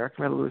was the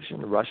American Revolution,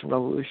 the Russian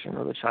Revolution,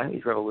 or the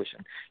Chinese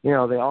Revolution. They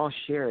all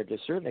shared, to a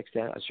certain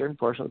extent, a certain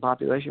portion of the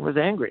population was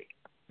angry,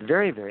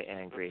 very, very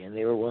angry, and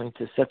they were willing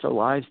to set their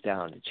lives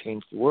down to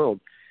change the world.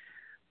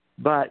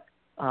 But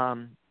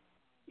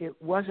it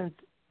wasn't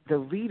the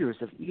leaders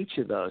of each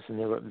of those, and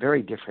they were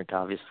very different,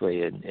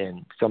 obviously,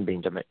 and some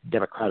being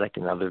democratic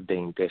and others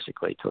being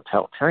basically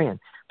totalitarian.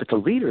 But the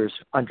leaders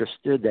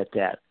understood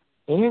that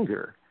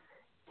anger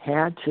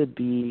had to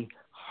be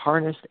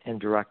harnessed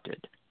and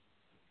directed.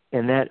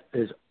 And that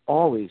is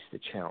always the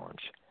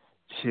challenge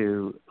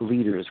to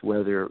leaders,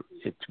 whether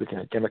it's within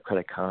a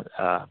democratic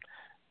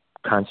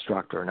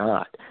construct or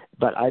not.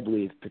 But I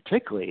believe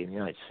particularly in the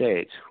United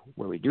States,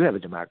 where we do have a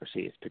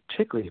democracy, it's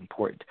particularly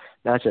important,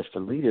 not just for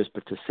leaders,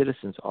 but to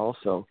citizens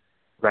also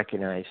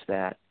recognize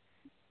that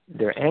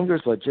their anger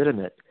is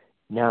legitimate.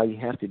 Now you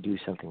have to do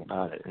something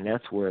about it. And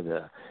that's where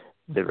the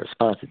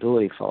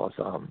responsibility falls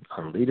on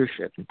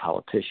leadership and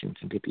politicians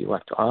and people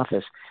elect to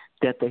office,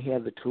 that they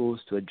have the tools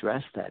to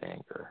address that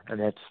anger. And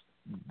that's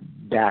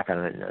back on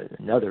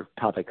another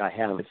topic I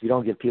have. If you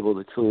don't give people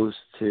the tools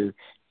to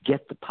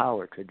get the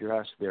power to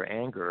address their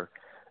anger,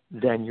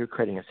 then you're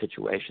creating a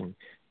situation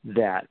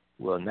that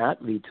will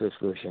not lead to a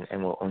solution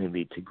and will only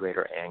lead to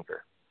greater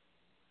anger.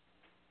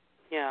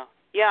 Yeah,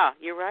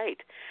 you're right.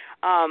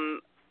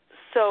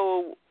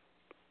 So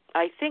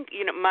I think,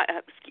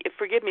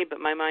 forgive me, but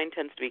my mind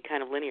tends to be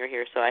kind of linear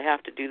here, so I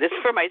have to do this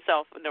for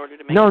myself in order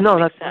to make it make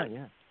that's sense. fine,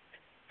 yeah.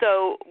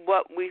 So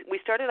what we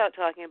started out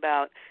talking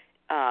about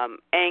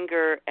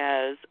anger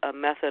as a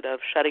method of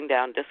shutting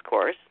down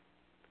discourse,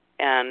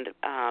 and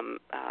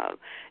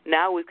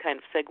now we've kind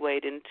of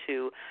segued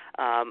into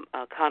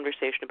a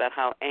conversation about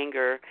how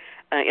anger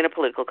in a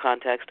political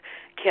context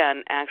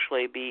can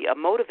actually be a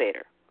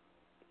motivator.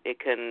 It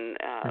can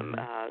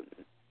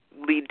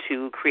lead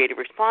to creative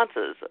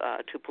responses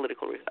to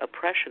political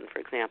oppression, for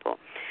example.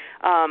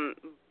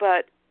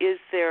 But is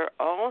there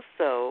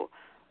also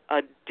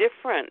a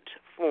different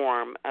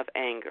form of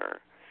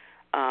anger?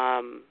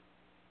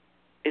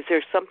 Is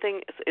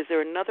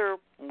there another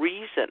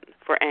reason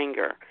for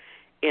anger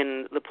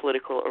in the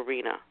political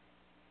arena?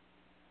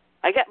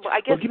 I guess. Well,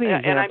 give me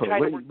an example.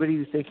 And what are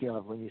you thinking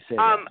of when you say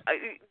that?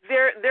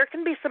 There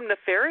can be some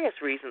nefarious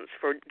reasons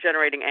for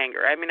generating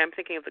anger. I mean, I'm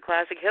thinking of the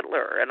classic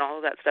Hitler and all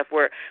of that stuff,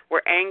 where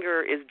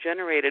anger is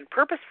generated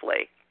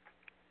purposefully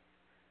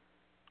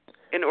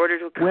in order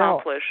to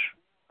accomplish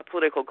a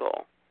political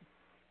goal.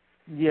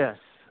 Yes.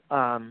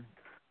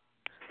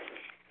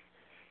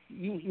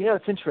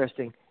 It's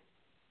interesting.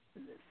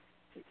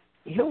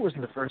 Hitler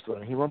wasn't the first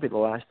one. He won't be the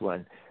last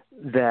one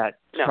that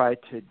tried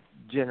to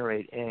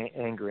generate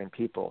anger in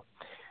people.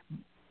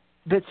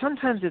 But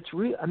sometimes it's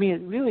real. I mean,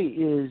 it really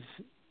is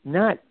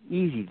not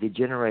easy to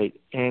generate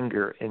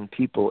anger in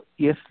people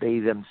if they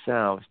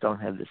themselves don't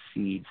have the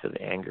seeds of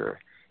anger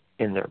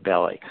in their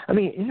belly. I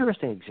mean,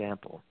 interesting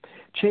example.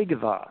 Che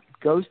Guevara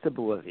goes to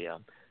Bolivia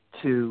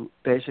to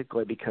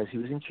basically, because he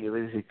was in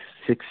Cuba, he was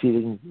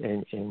succeeding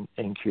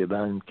in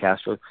Cuba, and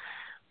Castro,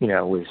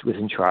 was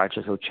in charge.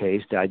 So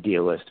Che's the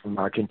idealist from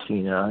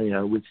Argentina,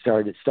 would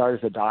start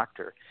as a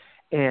doctor,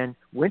 and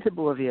went to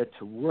Bolivia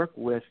to work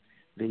with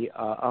the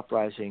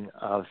uprising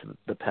of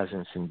the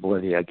peasants in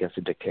Bolivia against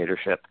the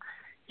dictatorship.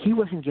 He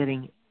wasn't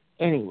getting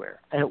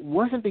anywhere, and it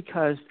wasn't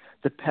because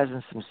the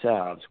peasants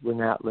themselves were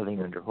not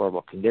living under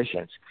horrible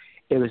conditions.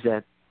 It was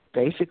that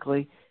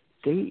basically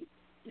they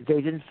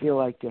didn't feel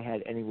like they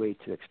had any way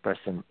to express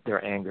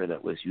their anger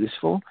that was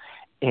useful,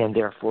 and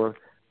therefore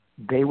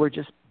they were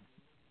just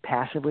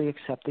passively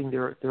accepting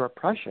their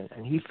oppression.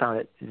 And he found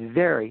it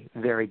very,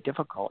 very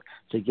difficult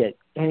to get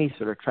any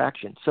sort of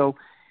traction. So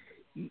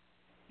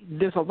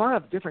there's a lot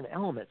of different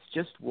elements.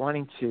 Just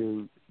wanting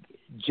to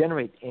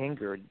generate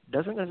anger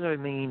doesn't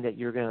necessarily mean that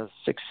you're going to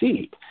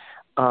succeed.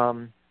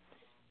 And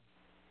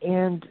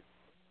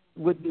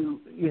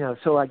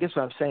so I guess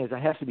what I'm saying is there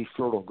has to be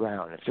fertile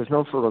ground. If there's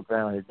no fertile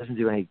ground, it doesn't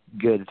do any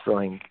good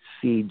throwing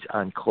seeds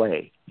on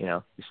clay.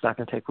 It's not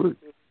going to take root.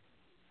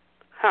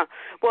 Huh.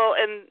 Well,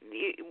 and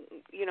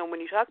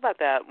when you talk about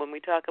that, when we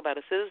talk about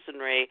a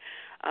citizenry,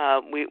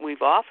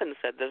 we've often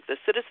said that the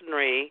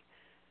citizenry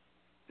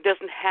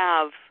doesn't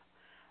have,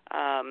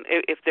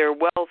 if they're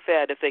well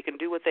fed, if they can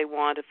do what they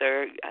want, if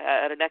they're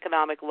at an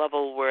economic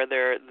level where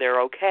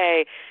they're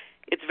okay,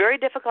 it's very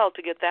difficult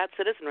to get that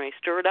citizenry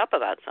stirred up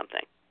about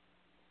something.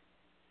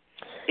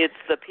 It's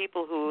the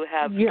people who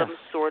have some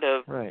sort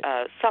of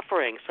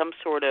suffering, some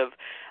sort of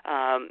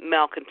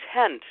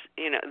malcontent.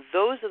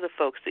 Those are the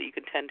folks that you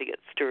can tend to get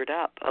stirred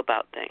up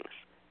about things.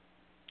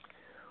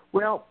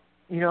 Well,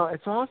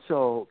 there's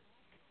also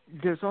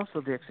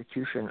the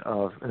execution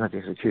of, not the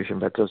execution,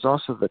 but there's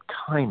also the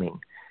timing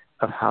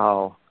of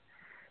how,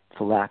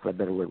 for lack of a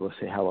better word, we'll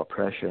say how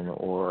oppression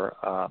or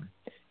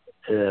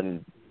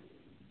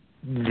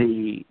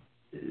the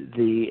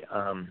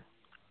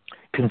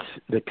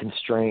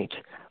constraint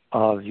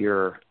of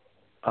your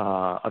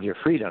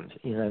freedoms,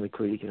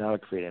 including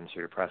economic freedoms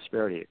or your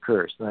prosperity,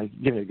 occurs. And I'll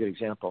give you a good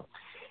example.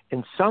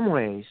 In some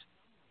ways,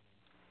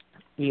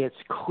 it's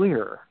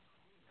clear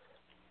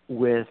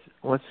with,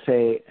 let's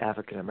say,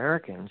 African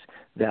Americans,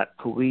 that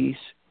police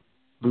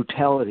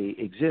brutality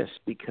exists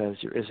because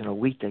there isn't a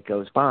week that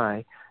goes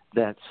by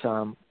that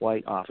some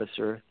white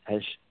officer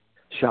has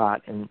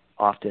shot and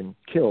often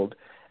killed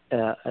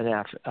an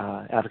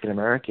African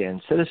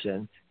American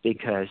citizen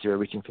because they're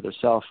reaching for their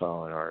cell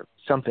phone or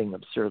something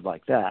absurd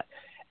like that.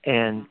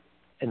 And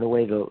the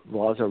way the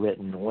laws are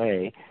written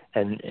away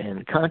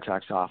and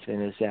contracts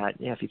often is that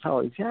if you follow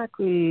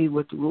exactly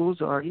what the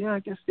rules are, I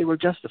guess they were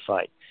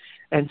justified.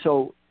 And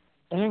so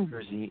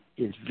anger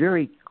is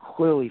very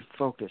clearly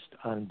focused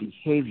on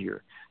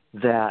behavior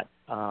that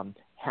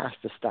has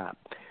to stop.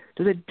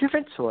 There's a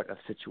different sort of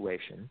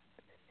situation,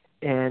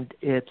 and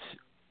it's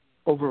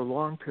over a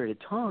long period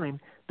of time,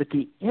 but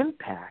the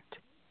impact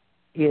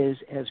is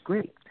as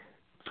great.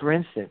 For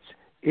instance,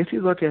 if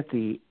you look at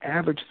the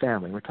average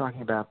family, we're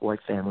talking about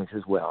white families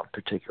as well in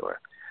particular,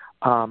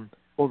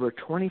 over a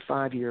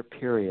 25-year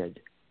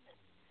period,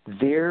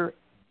 their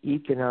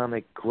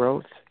economic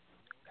growth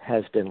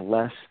has been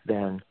less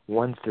than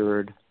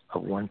 1/3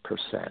 of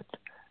 1%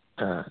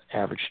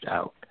 averaged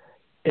out.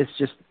 It's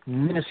just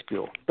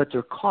minuscule, but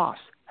their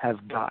costs have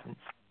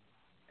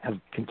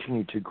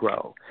continued to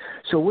grow.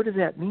 So what does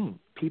that mean?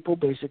 People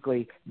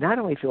basically not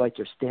only feel like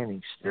they're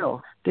standing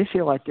still, they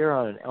feel like they're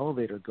on an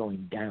elevator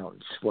going down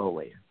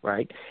slowly,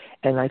 right?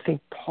 And I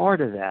think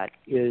part of that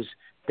is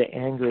the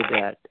anger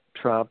that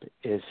Trump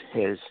has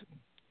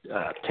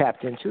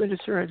tapped into, and to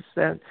a certain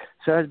extent,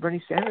 so has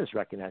Bernie Sanders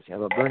recognizing.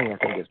 Although Bernie, I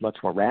think, is much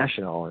more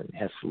rational and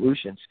has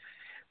solutions.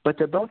 But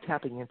they're both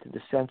tapping into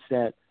the sense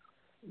that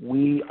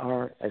we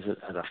are, as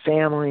a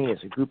family,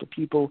 as a group of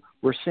people,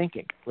 we're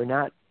sinking. We're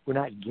not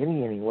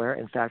getting anywhere.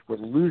 In fact, we're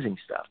losing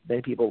stuff.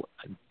 Many people,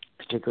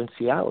 particularly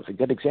in Seattle, is a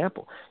good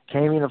example.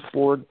 Can't even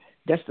afford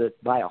just to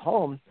buy a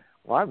home.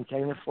 A lot of them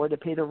can't even afford to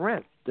pay the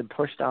rent. They're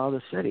pushed out of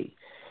the city.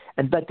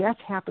 But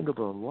that's happened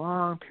over a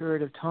long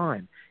period of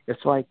time.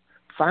 It's like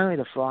finally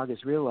the frog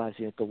is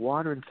realizing that the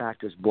water, in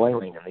fact, is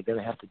boiling, and they're going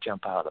to have to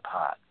jump out of the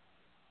pot.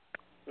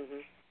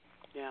 Mm-hmm.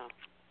 Yeah.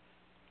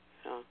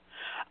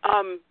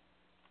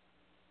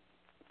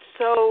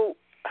 So,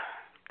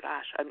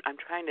 gosh, I'm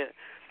trying to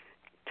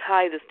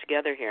tie this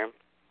together here.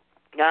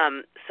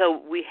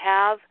 So we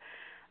have,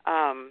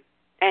 our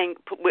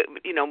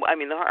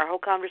whole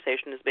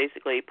conversation is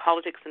basically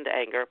politics and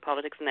anger.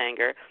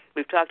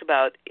 We've talked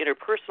about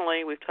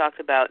interpersonally. We've talked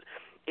about,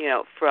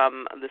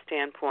 from the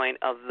standpoint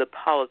of the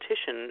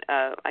politician.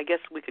 I guess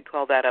we could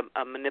call that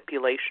a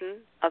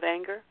manipulation of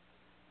anger.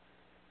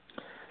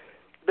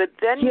 But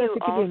then it you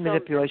could be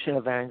manipulation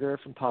of anger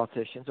from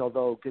politicians,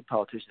 although good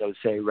politicians, I would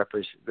say,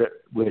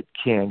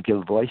 can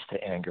give voice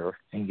to anger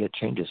and get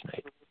changes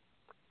made.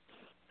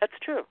 That's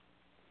true.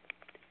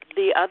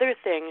 The other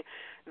thing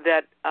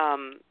that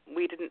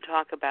we didn't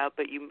talk about,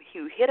 but you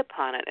hit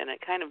upon it, and it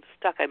kind of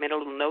stuck. I made a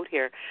little note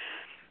here.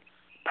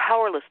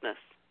 Powerlessness.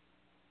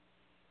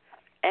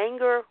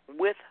 Anger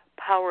with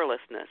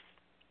powerlessness.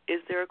 Is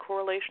there a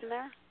correlation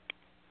there?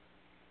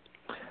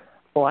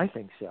 Well, I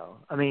think so.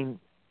 I mean,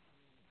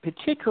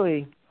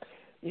 particularly,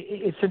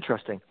 it's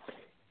interesting.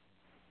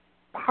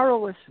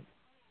 Powerless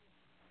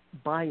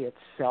by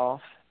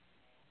itself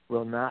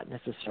will not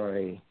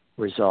necessarily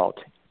result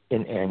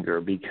in anger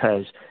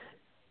because,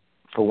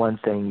 for one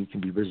thing, you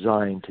can be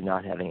resigned to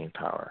not having any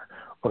power,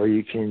 or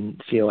you can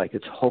feel like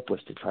it's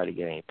hopeless to try to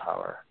get any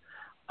power.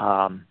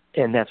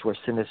 And that's where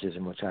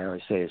cynicism, which I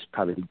always say is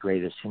probably the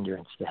greatest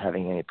hindrance to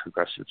having any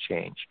progressive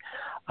change.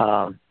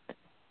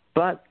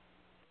 But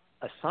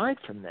aside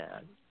from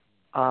that,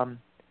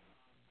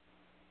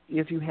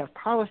 if you have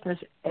powerlessness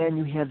and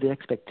you have the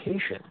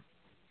expectation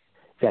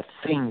that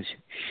things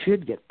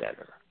should get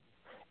better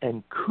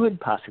and could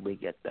possibly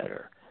get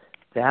better,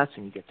 that's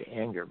when you get to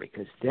anger,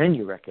 because then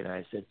you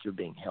recognize that you're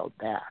being held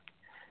back.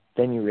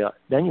 Then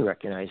you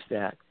recognize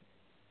that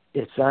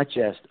it's not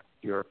just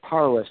you're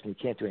powerless and you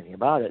can't do anything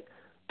about it,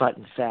 but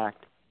in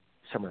fact,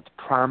 someone's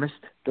promised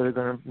that they're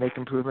going to make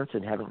improvements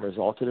and haven't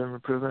resulted in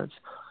improvements,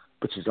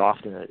 which is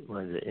often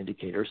one of the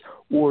indicators.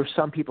 Or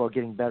some people are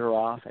getting better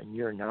off and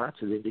you're not,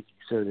 so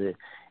the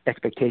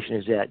expectation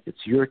is that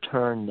it's your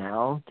turn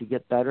now to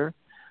get better.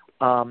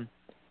 And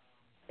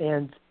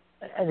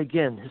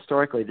again,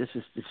 historically, this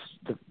is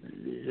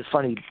the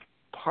funny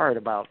part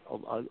about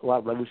a lot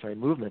of revolutionary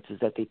movements is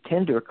that they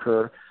tend to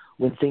occur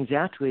when things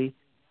actually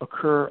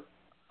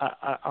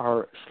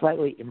are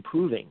slightly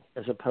improving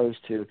as opposed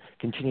to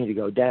continue to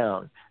go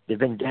down. They've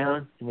been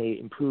down and they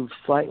improve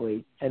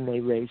slightly and they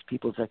raise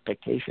people's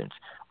expectations.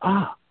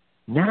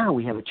 Now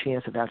we have a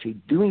chance of actually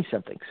doing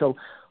something. So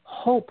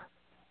hope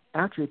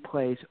actually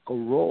plays a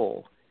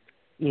role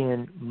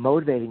in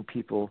motivating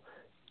people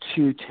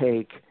to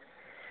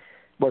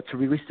to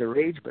release their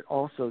rage, but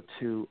also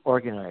to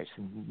organize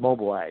and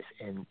mobilize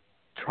and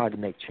try to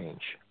make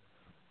change.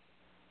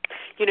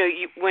 You know,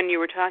 when you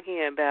were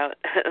talking about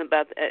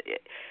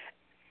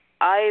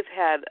I've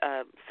had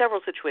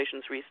several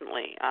situations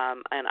recently,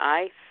 and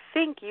I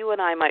think you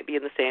and I might be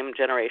in the same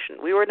generation.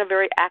 We were in a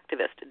very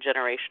activist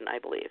generation, I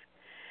believe,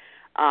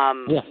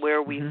 yes.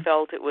 where we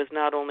felt it was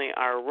not only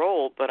our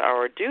role but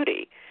our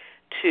duty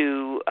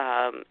to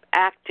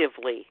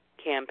actively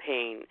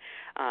campaign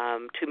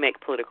to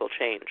make political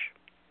change.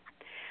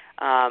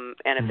 And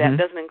if that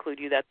doesn't include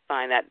you, that's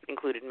fine. That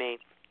included me.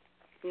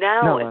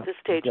 Now, at this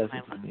stage in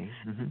my life,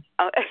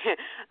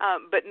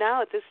 but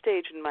now at this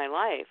stage in my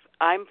life,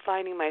 I'm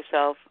finding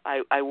myself.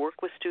 I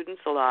work with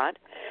students a lot,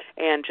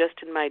 and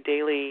just in my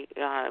daily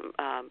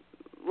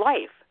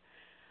life,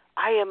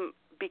 I am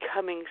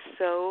becoming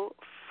so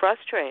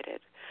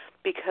frustrated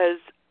because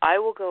I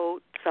will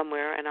go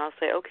somewhere and I'll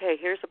say, "Okay,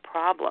 here's a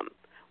problem.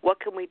 What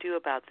can we do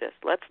about this?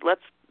 Let's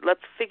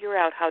figure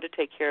out how to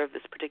take care of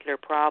this particular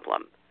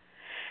problem."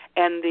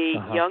 And the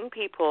young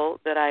people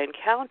that I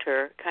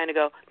encounter kind of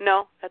go,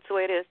 "No, that's the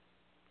way it is."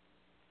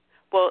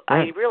 Well,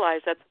 I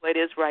realize that's the way it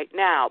is right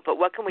now, but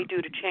what can we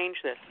do to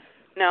change this?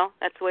 No,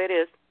 that's the way it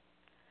is.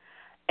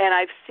 And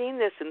I've seen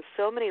this in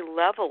so many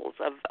levels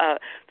of,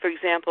 for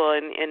example,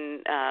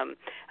 in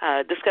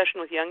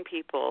discussion with young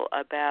people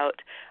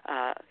about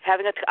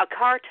having a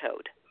car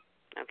towed.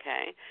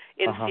 Okay,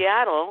 in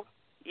Seattle,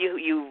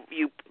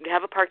 you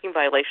have a parking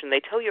violation. They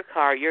tow your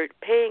car. You're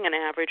paying an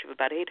average of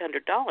about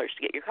 $800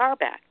 to get your car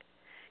back.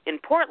 In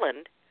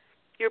Portland,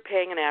 you're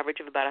paying an average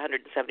of about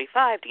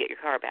 $175 to get your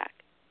car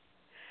back.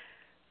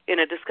 In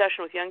a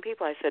discussion with young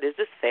people, I said, "Is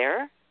this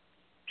fair?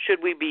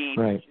 Should we be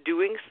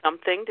doing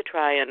something to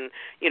try and,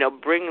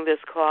 bring this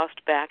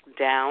cost back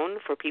down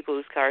for people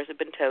whose cars have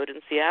been towed in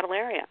the Seattle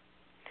area?"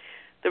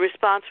 The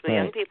response from the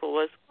young people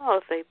was, "Well,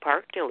 if they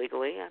parked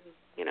illegally, and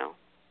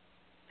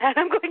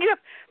I'm going,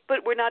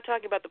 but we're not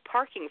talking about the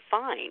parking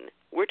fine.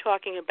 We're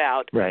talking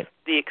about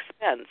the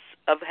expense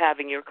of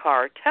having your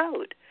car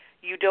towed.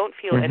 You don't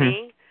feel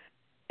any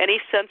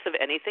sense of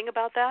anything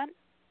about that?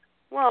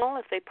 Well,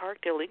 if they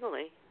parked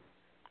illegally."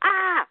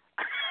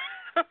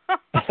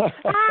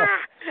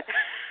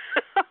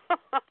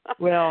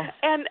 Well,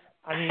 and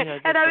I mean,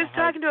 I was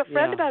talking to a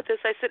friend about this.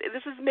 I said,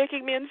 "This is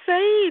making me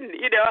insane."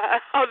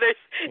 How this?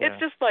 It's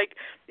just like,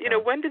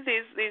 when did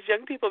these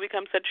young people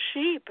become such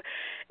sheep?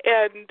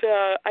 And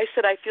I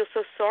said, I feel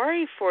so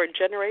sorry for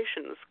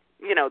generations.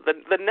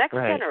 The next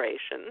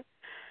generation,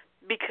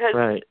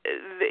 because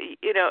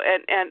you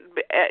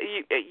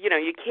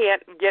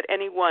can't get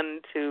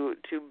anyone to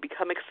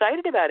become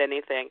excited about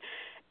anything.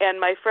 And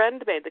my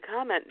friend made the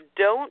comment,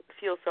 "Don't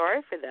feel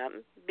sorry for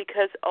them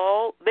because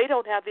they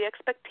don't have the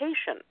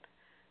expectation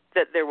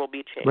that there will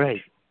be change."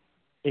 Right.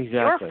 Exactly.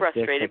 You're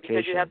frustrated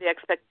because you have the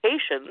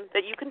expectation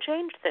that you can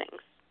change things.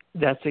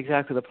 That's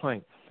exactly the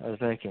point I was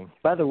making.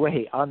 By the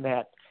way, on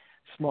that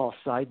small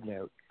side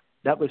note,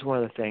 that was one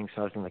of the things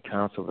I was in the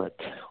council that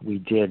we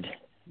did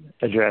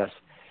address.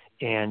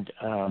 And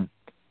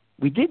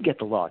we did get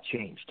the law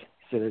changed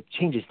So the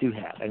changes do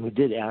happen, and we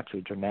did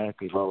actually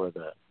dramatically lower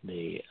the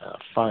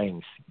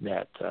fines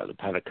that the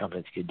private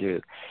companies could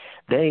do.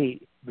 They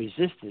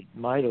resisted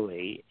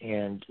mightily,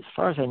 and as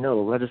far as I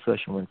know, the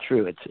legislation went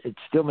through. It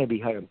still may be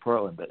higher in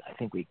Portland, but I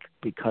think we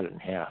cut it in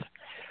half.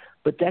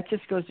 But that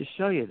just goes to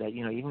show you that,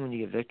 even when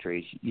you get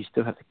victories, you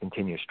still have to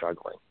continue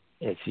struggling.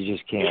 You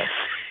just can't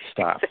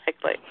stop.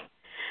 Exactly.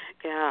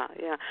 Yeah.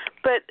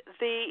 But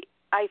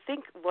I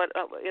think what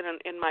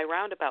in my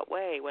roundabout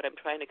way, what I'm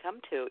trying to come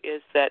to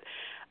is that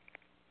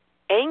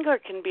anger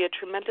can be a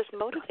tremendous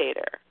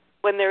motivator.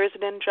 When there is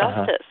an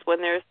injustice,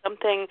 when there is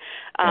something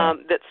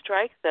that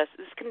strikes us,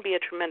 this can be a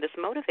tremendous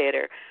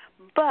motivator.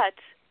 But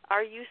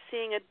are you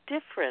seeing a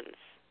difference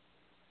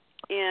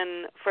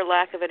in, for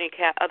lack of any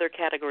other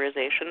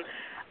categorization,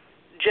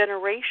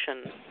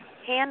 generations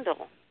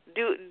handle?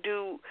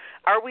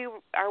 Are we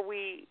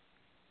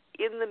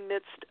in the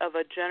midst of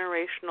a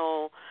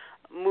generational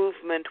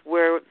movement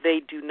where they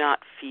do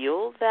not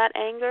feel that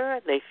anger?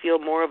 They feel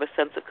more of a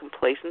sense of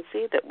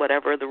complacency that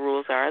whatever the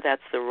rules are,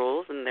 that's the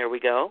rules, and there we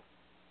go?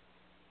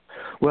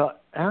 Well,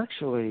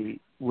 actually,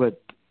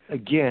 what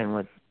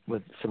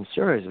some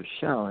surveys have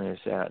shown is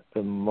that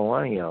the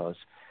millennials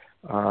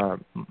are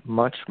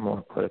much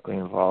more politically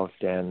involved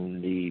than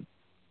the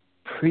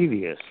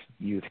previous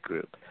youth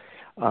group,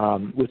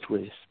 which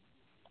was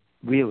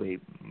really,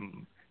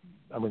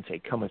 I wouldn't say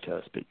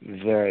comatose, but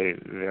very,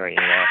 very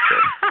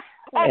inactive.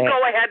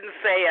 Go ahead and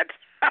say it.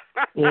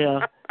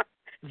 Now,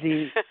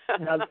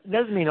 that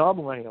doesn't mean all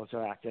millennials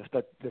are active,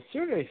 but the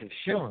surveys have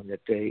shown that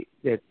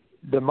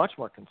they're much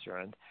more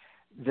concerned.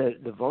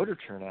 The voter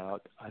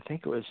turnout, I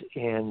think it was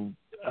in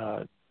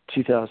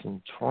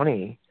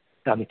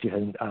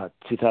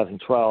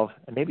 2012,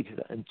 and maybe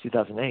in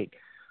 2008,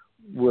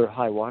 were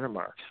high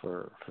watermarks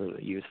for the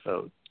youth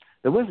vote.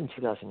 There was in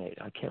 2008.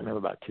 I can't remember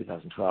about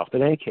 2012. But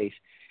in any case,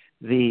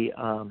 the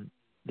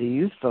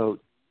youth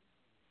vote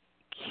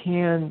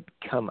can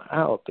come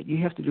out, but you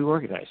have to do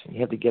organizing.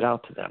 You have to get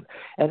out to them.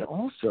 And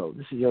also,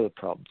 this is the other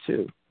problem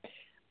too,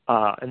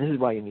 and this is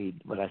why you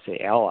need, when I say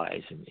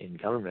allies in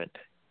government,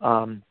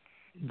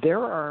 there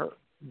are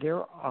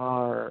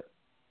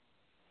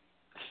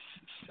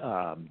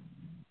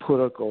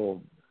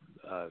political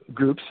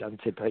groups, I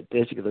would say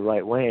basically the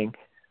right wing,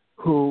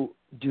 who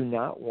do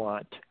not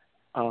want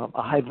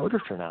a high voter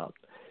turnout.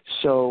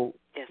 So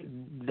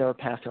they're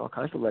passing all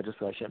kinds of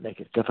legislation that make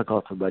it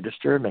difficult to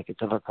register, make it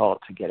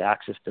difficult to get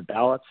access to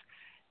ballots.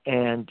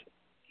 And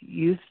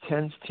youth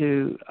tends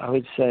to, I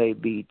would say,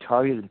 be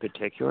targeted in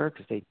particular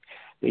because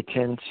they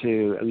tend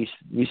to, at least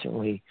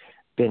recently,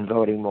 been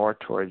voting more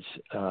towards,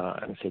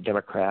 I would say,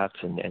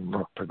 Democrats and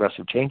more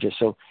progressive changes.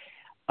 So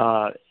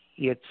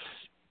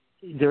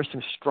there's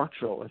some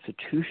structural,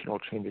 institutional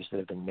changes that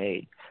have been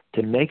made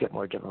to make it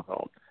more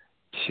difficult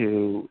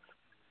to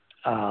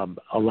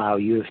allow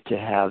youth to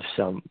have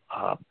some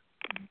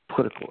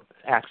political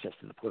access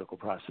to the political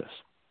process.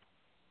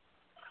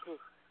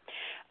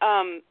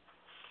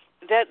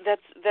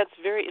 That's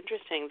very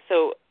interesting.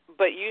 So,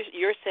 but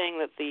you're saying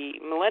that the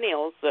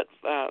millennials that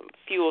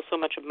fuel so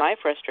much of my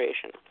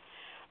frustration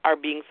are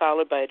being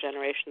followed by a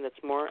generation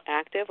that's more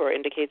active, or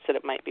indicates that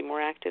it might be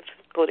more active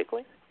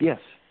politically? Yes,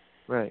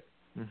 right.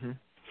 Mm-hmm.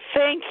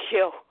 Thank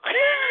you.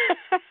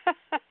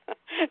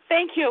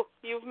 Thank you.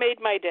 You've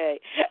made my day.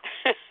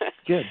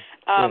 Good.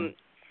 I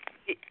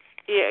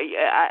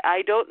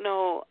don't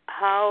know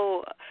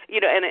how,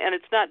 and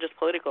it's not just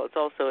political, it's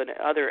also in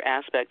other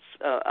aspects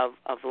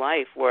of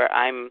life where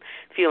I'm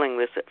feeling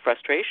this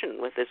frustration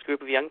with this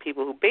group of young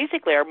people who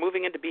basically are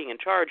moving into being in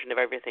charge of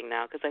everything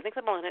now, because I think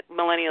the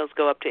millennials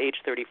go up to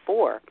age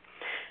 34.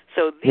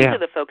 So these are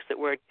the folks that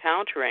we're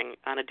encountering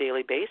on a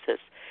daily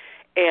basis.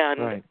 And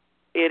right.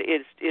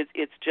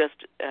 It's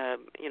just, I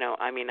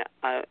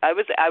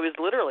was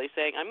literally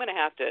saying I'm going to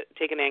have to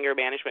take an anger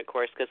management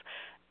course, because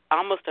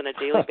almost on a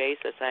daily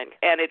basis,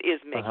 and it is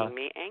making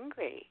me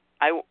angry.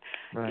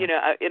 In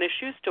a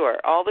shoe store,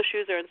 all the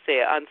shoes are on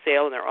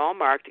sale, and they're all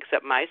marked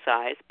except my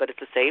size, but it's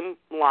the same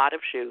lot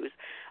of shoes.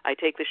 I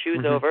take the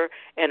shoes over,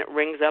 and it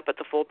rings up at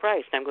the full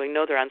price. And I'm going,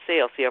 no, they're on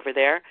sale. See over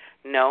there?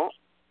 No,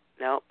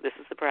 this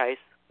is the price.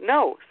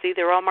 No, see,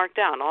 they're all marked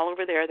down, all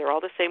over there. They're all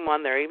the same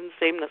one. They're even the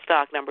same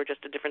stock number,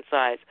 just a different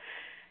size.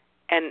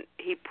 And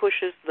he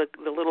pushes the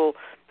little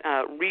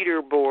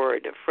reader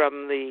board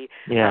from the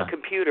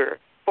computer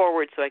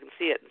forward so I can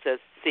see it, and says,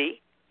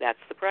 see, that's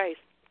the price.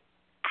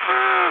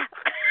 Ah!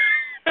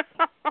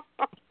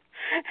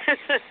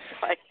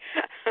 It's like,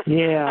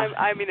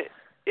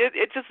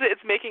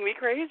 it's making me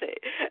crazy.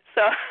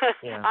 So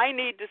I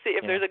need to see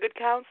if there's a good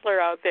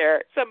counselor out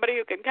there, somebody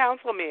who can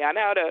counsel me on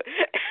how to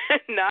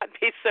not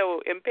be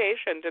so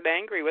impatient and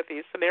angry with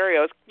these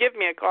scenarios. Give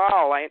me a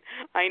call. I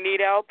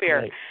need help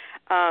here.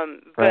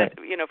 Right. But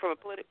from a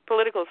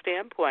political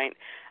standpoint,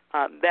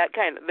 that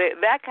kind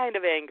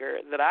of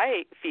anger that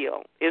I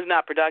feel is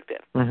not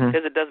productive,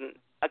 because it doesn't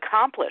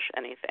accomplish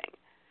anything.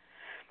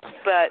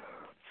 But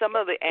some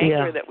of the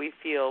anger that we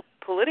feel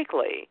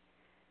politically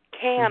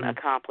can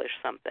accomplish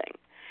something.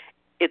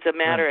 It's a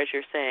matter, as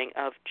you're saying,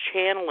 of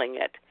channeling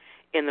it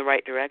in the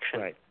right direction.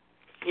 Right.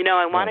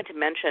 I wanted to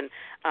mention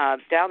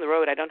down the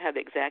road, I don't have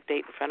the exact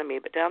date in front of me,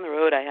 but down the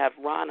road I have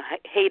Ron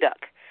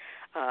Hayduck,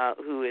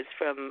 who is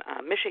from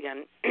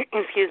Michigan,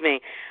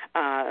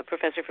 a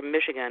professor from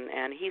Michigan,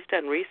 and he's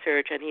done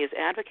research and he is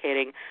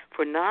advocating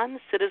for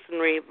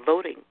non-citizenry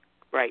voting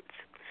rights.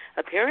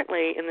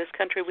 Apparently, in this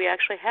country, we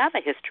actually have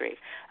a history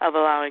of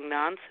allowing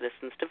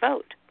non-citizens to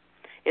vote.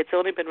 It's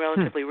only been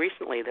relatively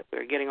recently that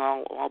we're getting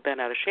all bent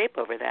out of shape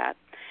over that,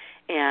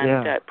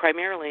 and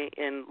primarily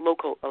in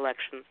local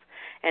elections.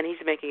 And he's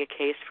making a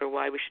case for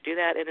why we should do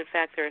that. And in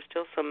fact, there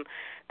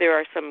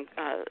are some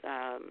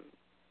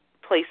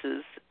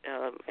places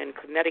in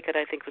Connecticut,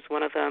 I think was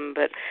one of them,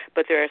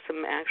 but there are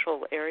some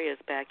actual areas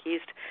back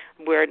east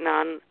where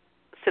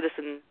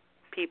non-citizen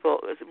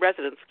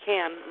residents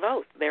can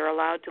vote. They're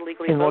allowed to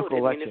legally vote in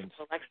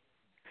municipal elections.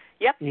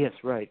 Yep. Yes,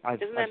 right.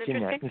 I've Isn't that seen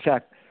interesting? that. In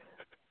fact,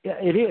 yeah,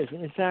 it is.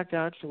 In fact,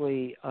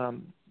 actually,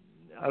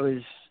 I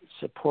was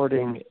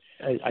supportive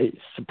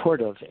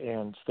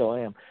and still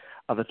am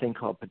of a thing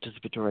called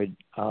participatory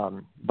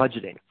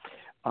budgeting.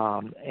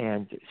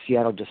 And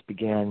Seattle just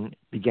began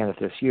it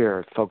this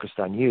year, focused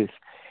on youth.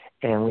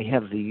 And we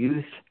have the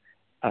youth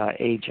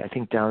age, I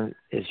think, down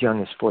as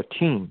young as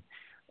 14,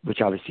 which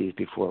obviously is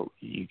before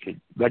you could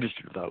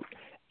register to vote.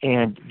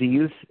 And the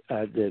youth,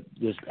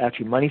 there's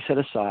actually money set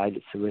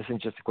aside. So it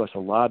isn't just a question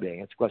of lobbying.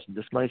 It's a question of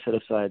this money set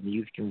aside, and the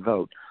youth can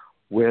vote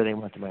where they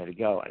want the money to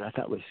go. And I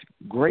thought it was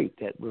great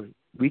that we're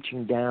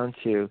reaching down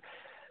to,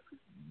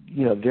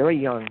 very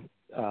young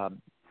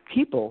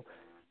people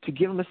to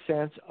give them a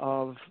sense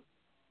of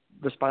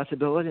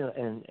responsibility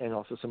and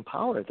also some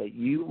power that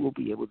you will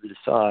be able to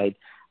decide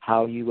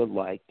how you would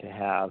like to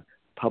have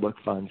public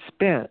funds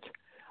spent.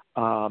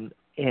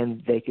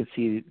 And they can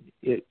see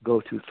it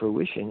go to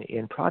fruition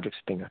in projects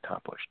being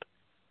accomplished.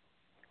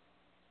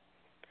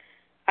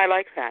 I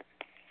like that.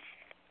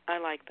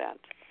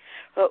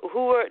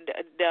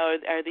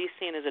 Are these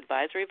seen as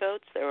advisory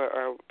votes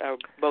or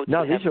votes?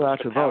 No, these are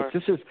actual power?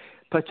 votes. This is,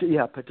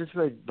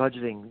 participatory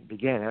budgeting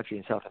began actually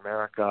in South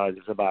America.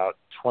 There's about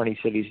 20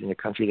 cities in the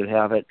country that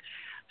have it.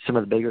 Some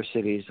of the bigger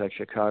cities like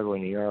Chicago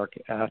and New York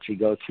actually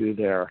go through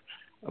their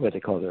what they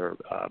call their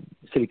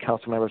city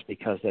council members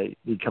because they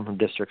come from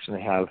districts and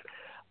they have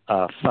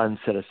funds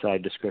set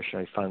aside,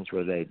 discretionary funds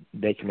where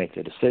they can make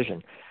the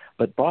decision.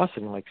 But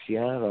Boston, like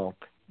Seattle,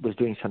 was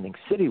doing something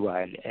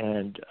citywide,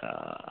 and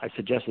I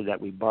suggested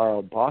that we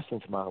borrow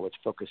Boston's model, which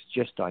focused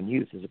just on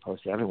youth as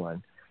opposed to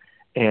everyone.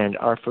 And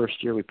our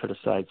first year, we put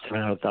aside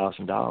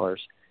 $700,000,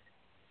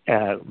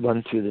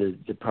 run through the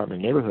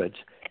Department of Neighborhoods,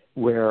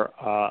 where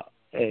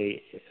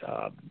a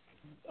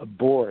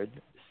board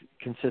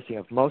consisting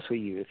of mostly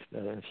youth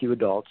and a few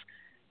adults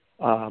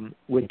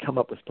would come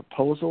up with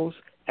proposals,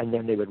 and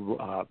then they would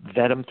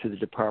vet them through the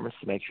departments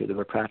to make sure they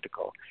were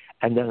practical.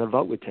 And then a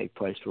vote would take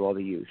place for all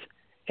the youth.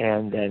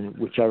 And then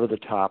whichever the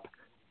top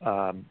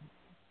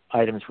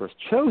items were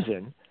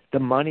chosen, the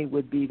money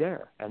would be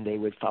there, and they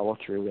would follow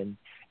through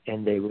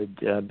and they would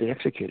be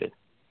executed.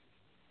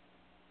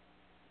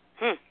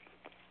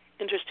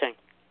 Interesting.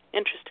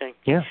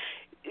 Yeah.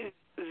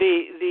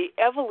 The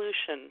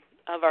evolution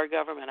of our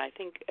government, I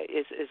think,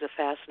 is a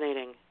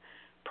fascinating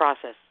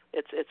process.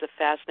 It's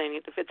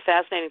fascinating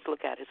to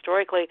look at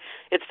historically.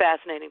 It's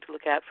fascinating to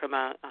look at from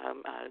a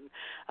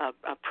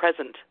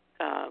present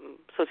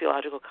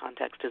sociological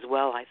context as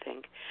well, I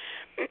think.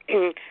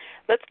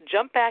 Let's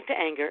jump back to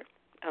anger,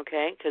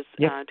 okay? Because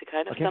to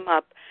kind of sum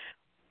up,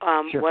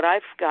 Sure. what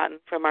I've gotten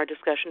from our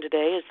discussion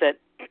today is that,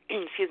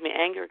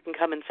 anger can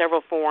come in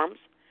several forms.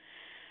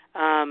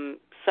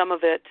 Some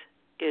of it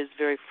is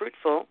very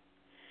fruitful,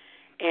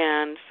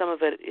 and some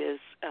of it is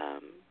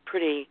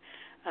pretty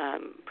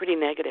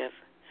negative.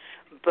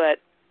 But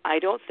I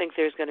don't think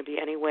there's going to be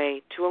any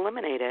way to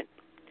eliminate it.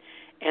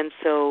 And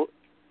so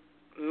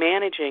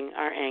managing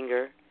our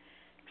anger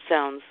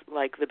sounds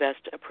like the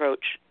best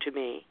approach to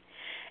me.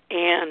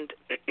 And,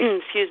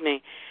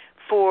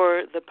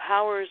 for the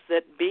powers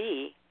that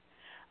be,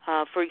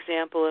 for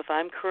example, if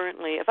I'm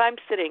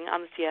sitting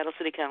on the Seattle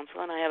City Council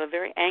and I have a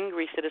very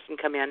angry citizen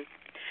come in,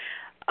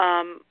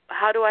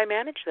 how do I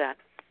manage that?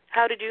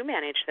 How did you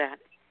manage that?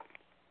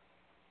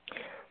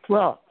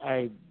 Well,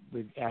 I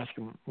would ask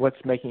him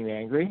what's making him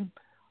angry,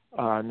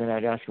 and then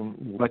I'd ask him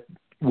what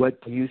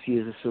do you see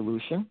as a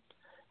solution,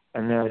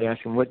 and then I'd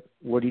ask him what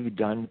have you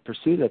done to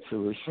pursue that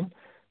solution,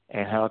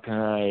 and how can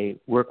I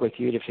work with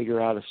you to figure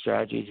out a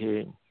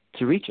strategy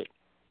to reach it.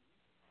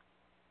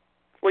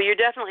 Well, you're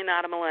definitely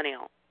not a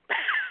millennial.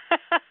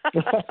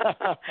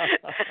 I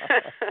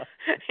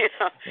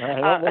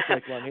don't look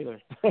like one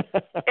either.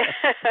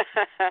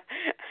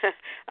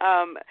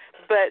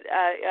 But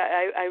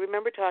I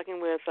remember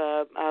talking with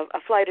a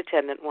flight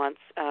attendant once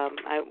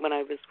when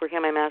I was working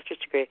on my master's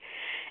degree,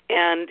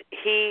 and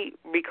he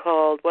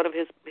recalled one of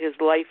his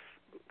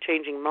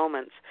life-changing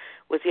moments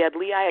was he had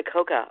Lee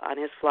Iacocca on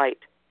his flight.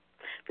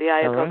 Lee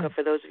Iacocca,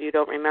 for those of you who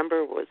don't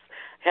remember, was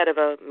head of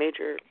a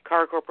major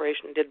car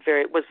corporation,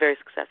 was very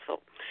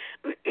successful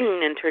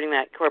in turning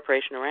that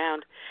corporation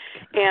around.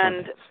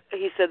 And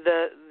he said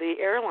the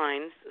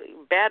airlines,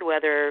 bad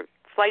weather,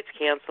 flights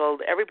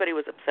canceled. Everybody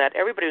was upset.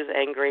 Everybody was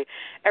angry.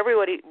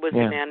 Everybody was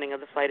demanding of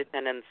the flight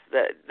attendants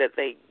that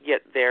they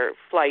get their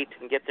flight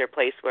and get their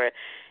place where.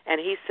 And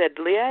he said,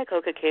 Lee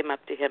Iacocca came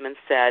up to him and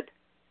said,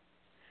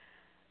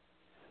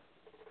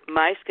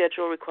 my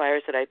schedule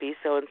requires that I be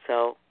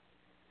so-and-so.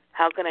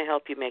 How can I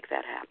help you make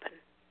that happen?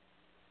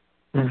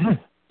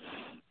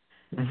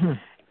 Mm-hmm. Mm-hmm.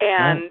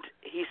 And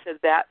he said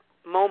that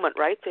moment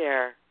right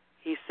there,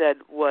 he said,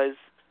 was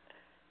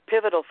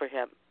pivotal for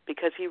him,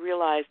 because he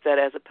realized that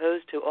as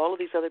opposed to all of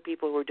these other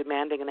people who were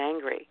demanding and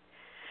angry,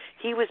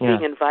 he was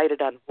being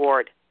invited on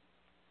board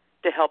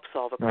to help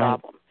solve a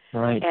problem.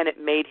 Right. And it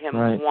made him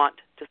want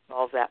to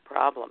solve that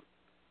problem.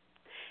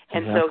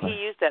 And so he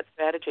used that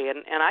strategy,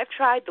 and I've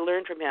tried to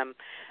learn from him.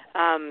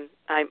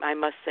 I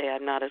must say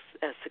I'm not as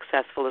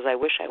successful as I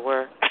wish I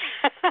were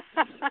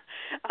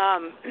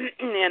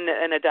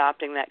in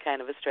adopting that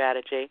kind of a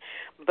strategy,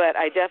 but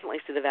I definitely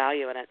see the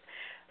value in it.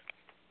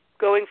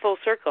 Going full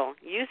circle,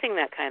 using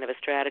that kind of a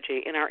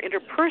strategy in our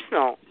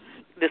interpersonal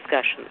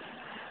discussions,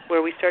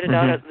 where we started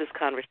out this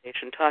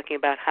conversation talking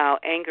about how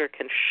anger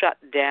can shut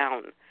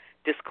down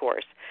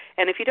discourse.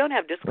 And if you don't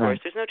have discourse,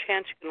 there's no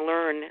chance you can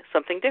learn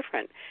something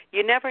different.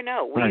 You never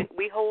know.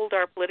 We hold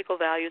our political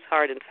values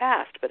hard and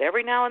fast, but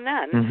every now and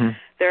then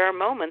there are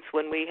moments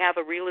when we have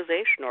a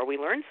realization or we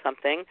learn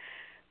something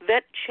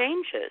that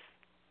changes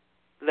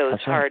those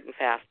hard and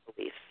fast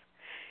beliefs.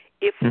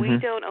 If we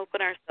don't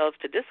open ourselves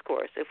to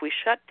discourse, if we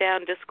shut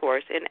down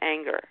discourse in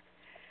anger,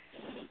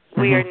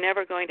 we are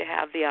never going to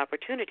have the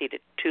opportunity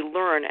to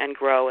learn and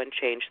grow and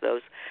change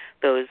those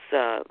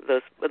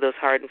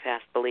hard and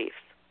fast beliefs.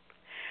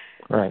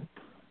 Right.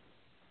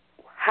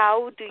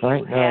 How do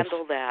you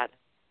handle that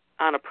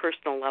on a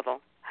personal level?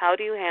 How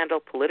do you handle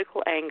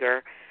political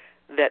anger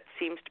that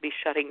seems to be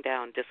shutting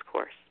down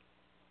discourse?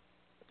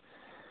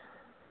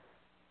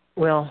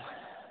 Well,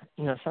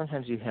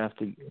 sometimes you have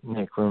to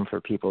make room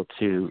for people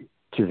to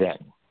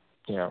vent.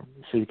 So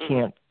you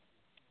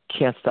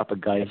can't stop a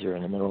geyser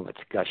in the middle of its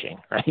gushing,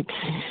 right?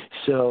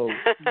 So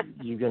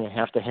you're going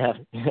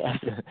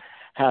to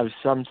have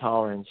some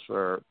tolerance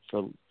for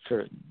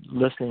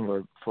listening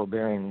or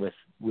forbearing with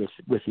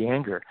the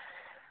anger.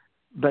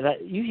 But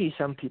usually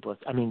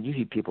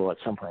people at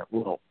some point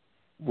will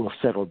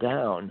settle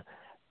down,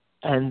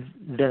 and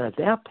then at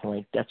that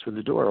point, that's where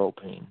the door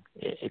opening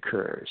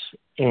occurs,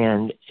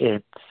 and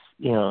it's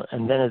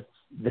and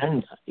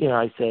then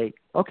I say,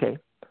 okay,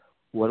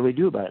 what do we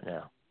do about it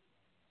now?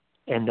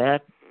 And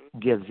that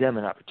gives them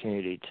an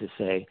opportunity to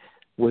say,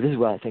 well, this is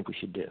what I think we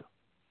should do,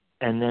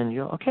 and then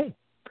okay,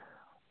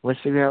 let's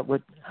figure out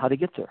how to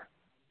get there.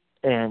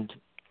 And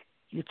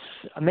it's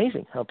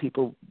amazing how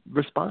people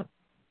respond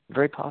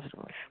very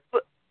positively.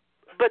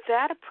 But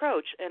that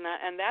approach, and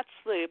that's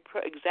the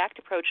exact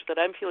approach that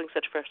I'm feeling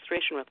such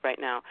frustration with right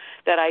now,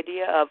 that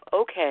idea of,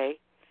 okay,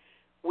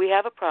 we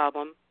have a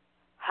problem.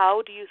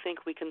 How do you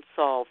think we can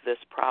solve this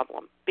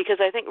problem? Because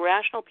I think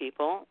rational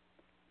people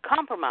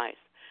compromise.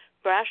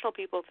 Rational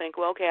people think,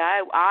 well, okay,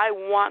 I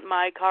want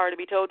my car to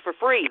be towed for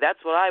free. That's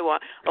what I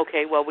want.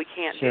 Okay, well, we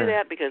can't do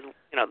that because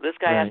this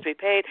guy has to be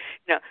paid.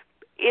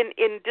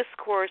 In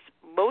discourse,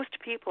 most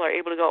people are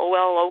able to go,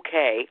 well,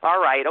 okay,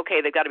 all right,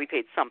 okay, they've got to be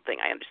paid something.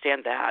 I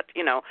understand that,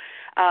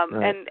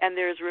 and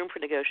there's room for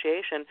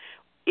negotiation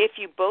if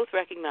you both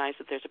recognize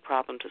that there's a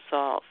problem to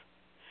solve.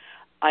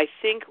 I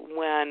think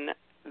when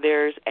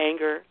there's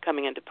anger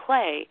coming into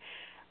play,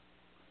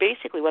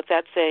 basically what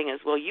that's saying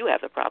is, well, you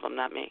have the problem,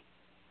 not me.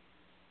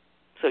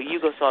 So you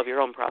go solve your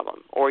own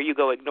problem, or you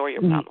go ignore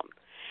your problem,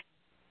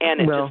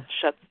 and it just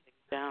shuts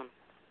things down.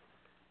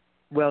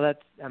 Well,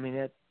 that's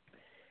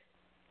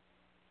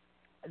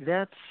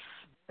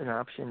an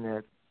option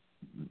that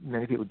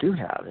many people do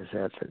have, is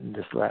that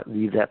just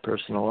leave that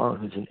person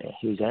alone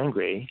who's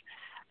angry.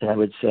 And I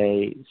would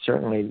say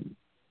certainly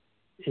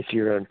if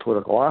you're in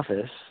public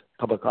office,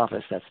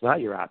 that's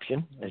not your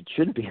option. It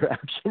shouldn't be your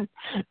option.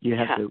 You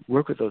have to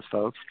work with those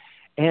folks.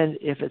 And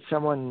if it's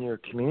someone in your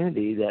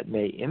community that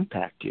may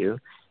impact you,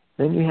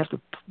 then you have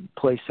to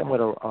play somewhat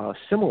a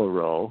similar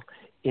role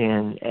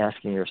in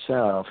asking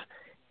yourself,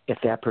 if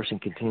that person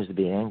continues to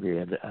be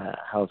angry,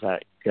 how's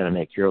that going to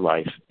make your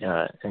life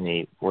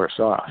any worse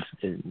off?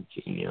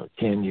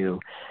 Can you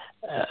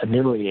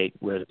ameliorate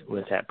what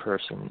that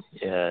person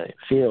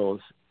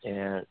feels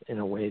in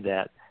a way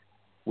that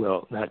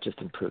will not just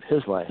improve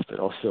his life, but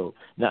also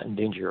not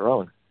endanger your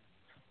own?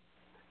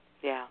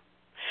 Yeah.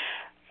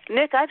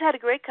 Nick, I've had a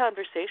great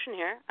conversation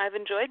here. I've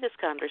enjoyed this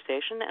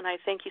conversation, and I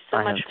thank you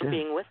so much for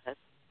being with us.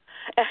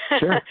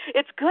 Sure.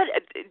 It's good.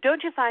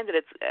 Don't you find that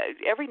it's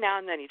every now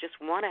and then you just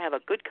want to have a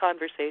good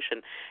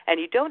conversation, and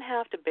you don't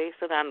have to base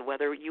it on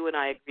whether you and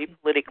I agree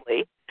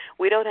politically.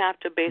 We don't have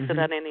to base it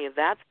on any of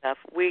that stuff.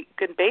 We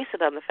can base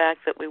it on the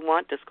fact that we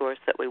want discourse,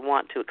 that we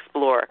want to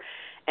explore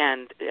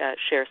and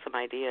share some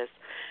ideas.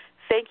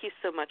 Thank you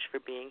so much for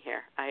being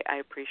here. I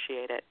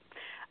appreciate it.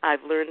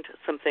 I've learned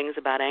some things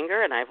about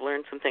anger, and I've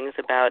learned some things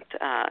about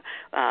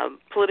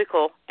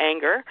political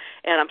anger,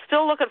 and I'm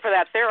still looking for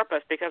that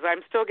therapist because I'm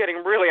still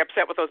getting really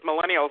upset with those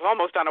millennials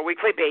almost on a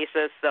weekly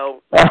basis.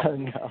 So,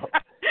 no.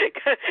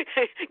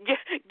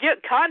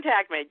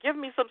 contact me. Give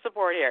me some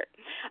support here.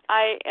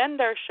 I end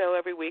our show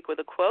every week with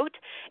a quote,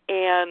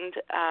 and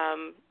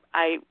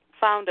I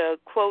found a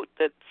quote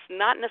that's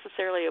not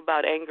necessarily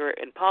about anger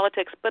in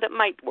politics, but it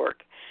might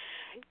work.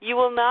 You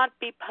will not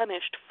be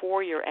punished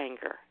for your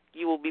anger.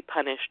 You will be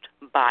punished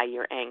by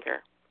your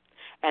anger.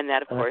 And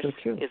that, of course,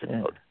 is a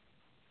quote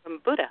from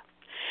Buddha.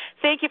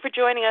 Thank you for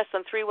joining us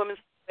on Three Women's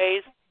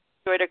Ways.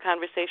 Enjoyed our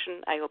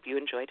conversation. I hope you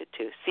enjoyed it,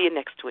 too. See you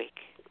next week.